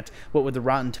looking at what would the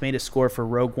Rotten Tomatoes score for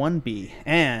Rogue One be.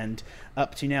 And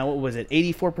up to now, what was it,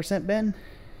 84%, Ben?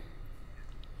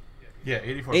 Yeah,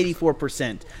 84%.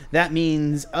 84%. That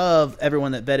means of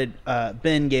everyone that betted,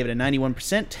 Ben gave it a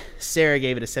 91%, Sarah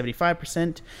gave it a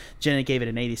 75%, Jenna gave it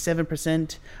an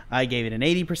 87%, I gave it an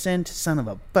 80%. Son of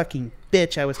a fucking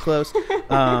bitch, I was close.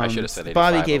 I should have said 85.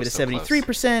 Bobby gave it a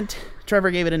 73%,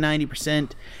 Trevor gave it a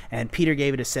 90%, and Peter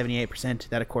gave it a 78%.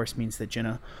 That, of course, means that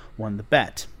Jenna won the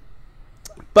bet.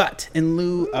 But in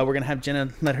lieu, we're going to have Jenna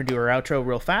let her do her outro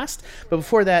real fast. But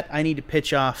before that, I need to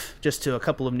pitch off just to a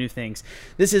couple of new things.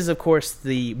 This is, of course,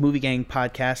 the Movie Gang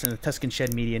podcast and the Tuscan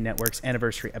Shed Media Network's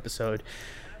anniversary episode.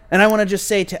 And I want to just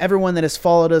say to everyone that has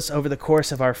followed us over the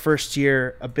course of our first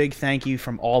year, a big thank you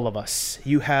from all of us.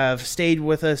 You have stayed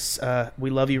with us. We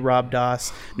love you, Rob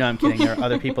Doss. No, I'm kidding. There are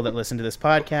other people that listen to this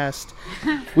podcast.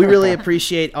 We really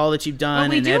appreciate all that you've done,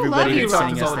 But we and do everybody love you, that's Rob.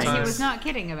 sending us He things. was not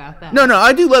kidding about that. No,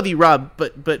 I do love you, Rob,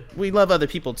 but we love other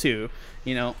people too,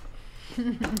 you know.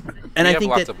 And I have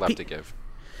think lots that of love to give.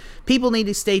 people need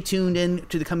to stay tuned in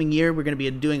to the coming year. We're going to be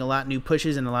doing a lot new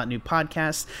pushes and a lot new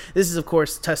podcasts. This is, of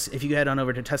course, if you head on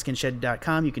over to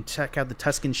TuscanShed.com, you can check out the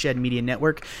Tuscan Shed Media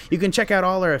Network. You can check out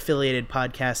all our affiliated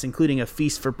podcasts, including A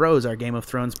Feast for Bros, our Game of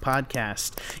Thrones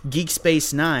podcast, Geek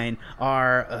Space 9,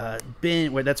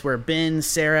 that's where Ben,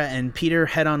 Sarah, and Peter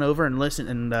head on over and listen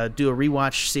and do a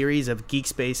rewatch series of Geek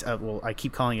Space. Well, I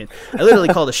keep calling it. I literally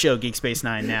call the show Geek Space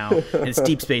 9 now, and it's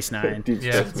Deep Space 9.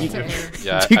 Yeah. Do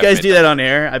you guys do that on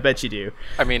air? I bet you do.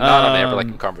 I mean, not on air, but like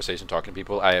in conversation, talking to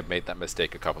people. I have made that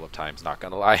mistake a couple of times, not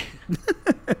gonna lie.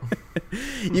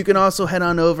 You can also head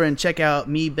on over and check out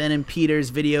me, Ben, and Peter's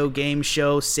video game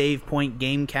show, Save Point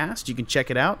Gamecast. You can check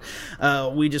it out.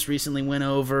 We just recently went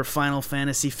over Final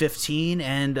Fantasy 15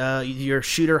 and your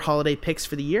shooter holiday picks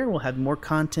for the year. We'll have more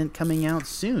content coming out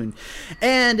soon.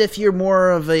 And if you're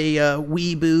more of a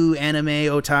weeboo, anime,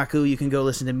 otaku, you can go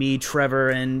listen to me, Trevor,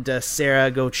 and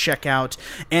Sarah. Go check out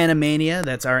Animania.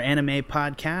 That's our anime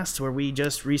podcast where we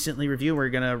just recently reviewed. We're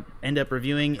going to end up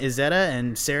reviewing Izetta,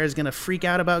 and Sarah's going to freak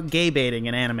out about gay baiting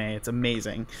in anime. It's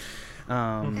amazing.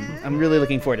 I'm really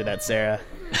looking forward to that, Sarah.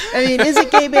 I mean, is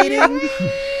it gay baiting?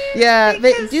 Yeah.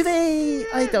 Do they?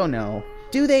 I don't know.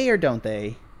 Do they or don't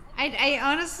they? I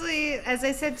honestly, as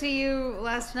I said to you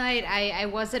last night, I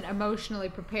wasn't emotionally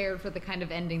prepared for the kind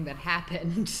of ending that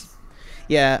happened.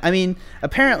 Yeah, I mean,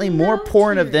 apparently more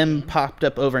porn of them popped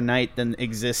up overnight than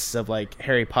exists of, like,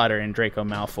 Harry Potter and Draco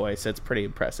Malfoy, so it's pretty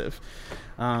impressive.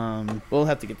 We'll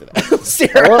have to get to that.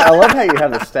 Sarah. I love how you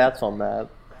have the stats on that.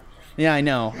 Yeah, I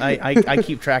know. I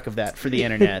keep track of that for the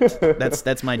internet.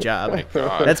 That's my job.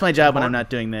 That's my job when I'm not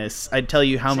doing this. I tell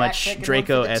you how much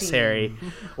Draco S. Harry,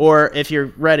 or if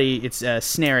you're ready, it's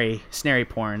Snary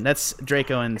porn. That's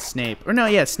Draco and Snape. Or no,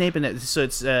 yeah, Snape and so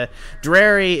it's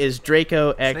Drarry is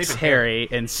Draco X Harry,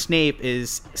 and Snape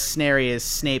is Snary is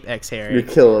Snape X Harry. You're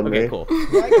killing me. Okay, cool.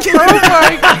 Oh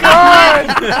my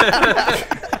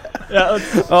god!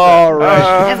 All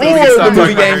right. For the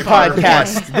Movie Gang Harry Potter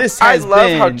podcast, this I has love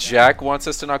been... how Jack wants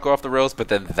us to not go off the rails, but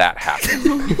then that happened.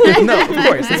 No, of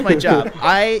course, that's my job.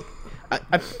 I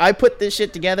put this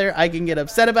shit together. I can get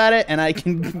upset about it, and I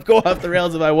can go off the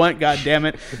rails if I want. God damn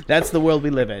it, that's the world we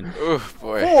live in. Oh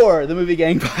boy! For the Movie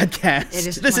Gang podcast, It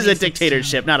is this is a 2016.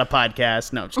 dictatorship, not a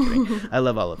podcast. No, just kidding. I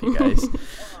love all of you guys.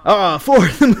 For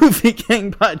the Movie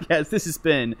Gang podcast, this has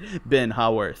been Ben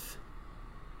Haworth.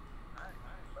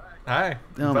 Hi.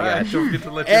 Oh my Bye. God. Don't forget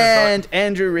to let you And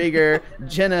Andrew Rieger,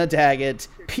 Jenna Daggett,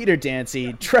 Peter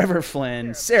Dancy, Trevor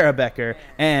Flynn, Sarah Becker,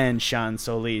 and Sean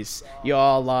Solis. You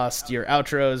all lost your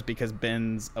outros because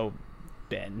Ben. I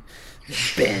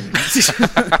didn't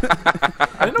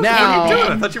know Now, what you were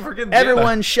doing. I thought you were getting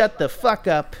everyone shut the fuck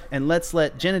up and let's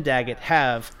let Jenna Daggett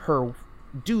have her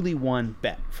duly won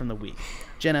bet from the week.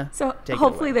 Jenna, So take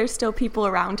hopefully it away. there's still people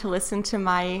around to listen to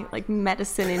my like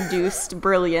medicine-induced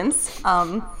brilliance,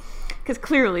 because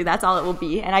clearly that's all it will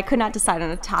be. And I could not decide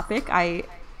on a topic. I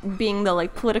being the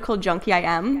like political junkie I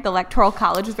am, the Electoral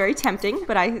College was very tempting,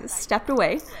 but I stepped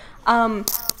away.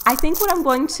 I think what I'm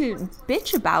going to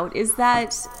bitch about is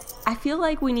that I feel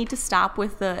like we need to stop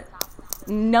with the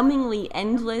numbingly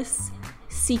endless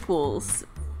sequels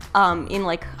in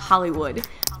like Hollywood.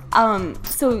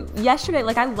 So yesterday,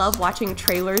 like I love watching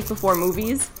trailers before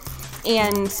movies,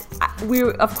 and we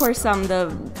were, of course,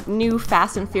 the new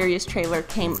Fast and Furious trailer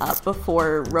came up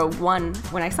before Rogue One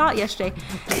when I saw it yesterday,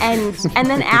 and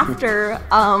then after.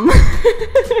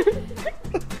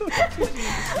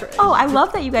 Oh, I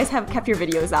love that you guys have kept your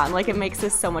videos on. Like, it makes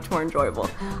this so much more enjoyable.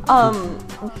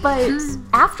 But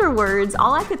afterwards,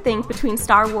 all I could think between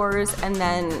Star Wars and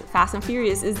then Fast and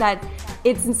Furious is that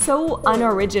it's so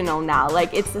unoriginal now.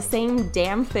 Like, it's the same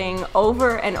damn thing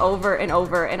over and over and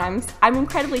over, and I'm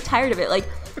incredibly tired of it. Like,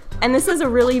 and this is a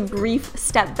really brief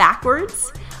step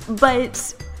backwards,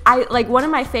 but one of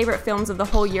my favorite films of the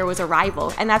whole year was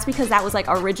Arrival, and that's because that was like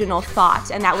original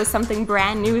thought, and that was something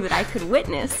brand new that I could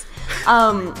witness.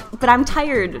 But I'm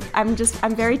tired. I'm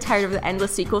very tired of the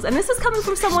endless sequels, and this is coming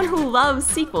from someone who loves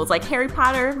sequels. Like Harry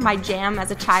Potter, my jam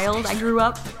as a child. I grew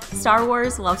up. Star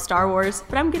Wars, love Star Wars,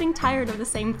 but I'm getting tired of the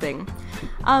same thing.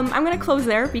 I'm gonna close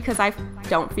there because I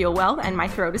don't feel well and my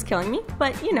throat is killing me.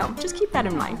 But just keep that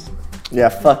in mind. Yeah,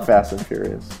 fuck Fast and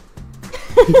Furious.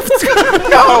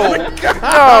 No!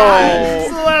 That's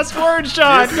the last word,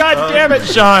 Sean. God damn it,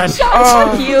 Sean.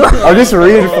 Fuck you. I'm just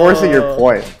reinforcing your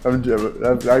point.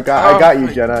 I got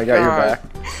you, Jenna. I got your back.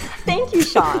 Thank you,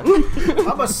 Sean.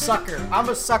 I'm a sucker. I'm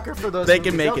a sucker for those. They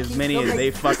can movies. make as many they'll as make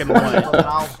they fucking want.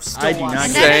 I do not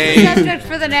And care. that is the subject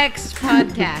for the next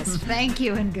podcast. Thank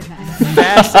you and good night.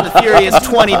 Fast and the Furious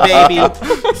 20, baby.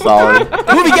 Solid.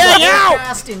 Movie gang out!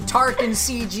 Cast in Tarkin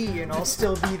CG, and I'll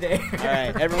still be there. All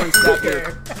right, everyone stop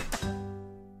your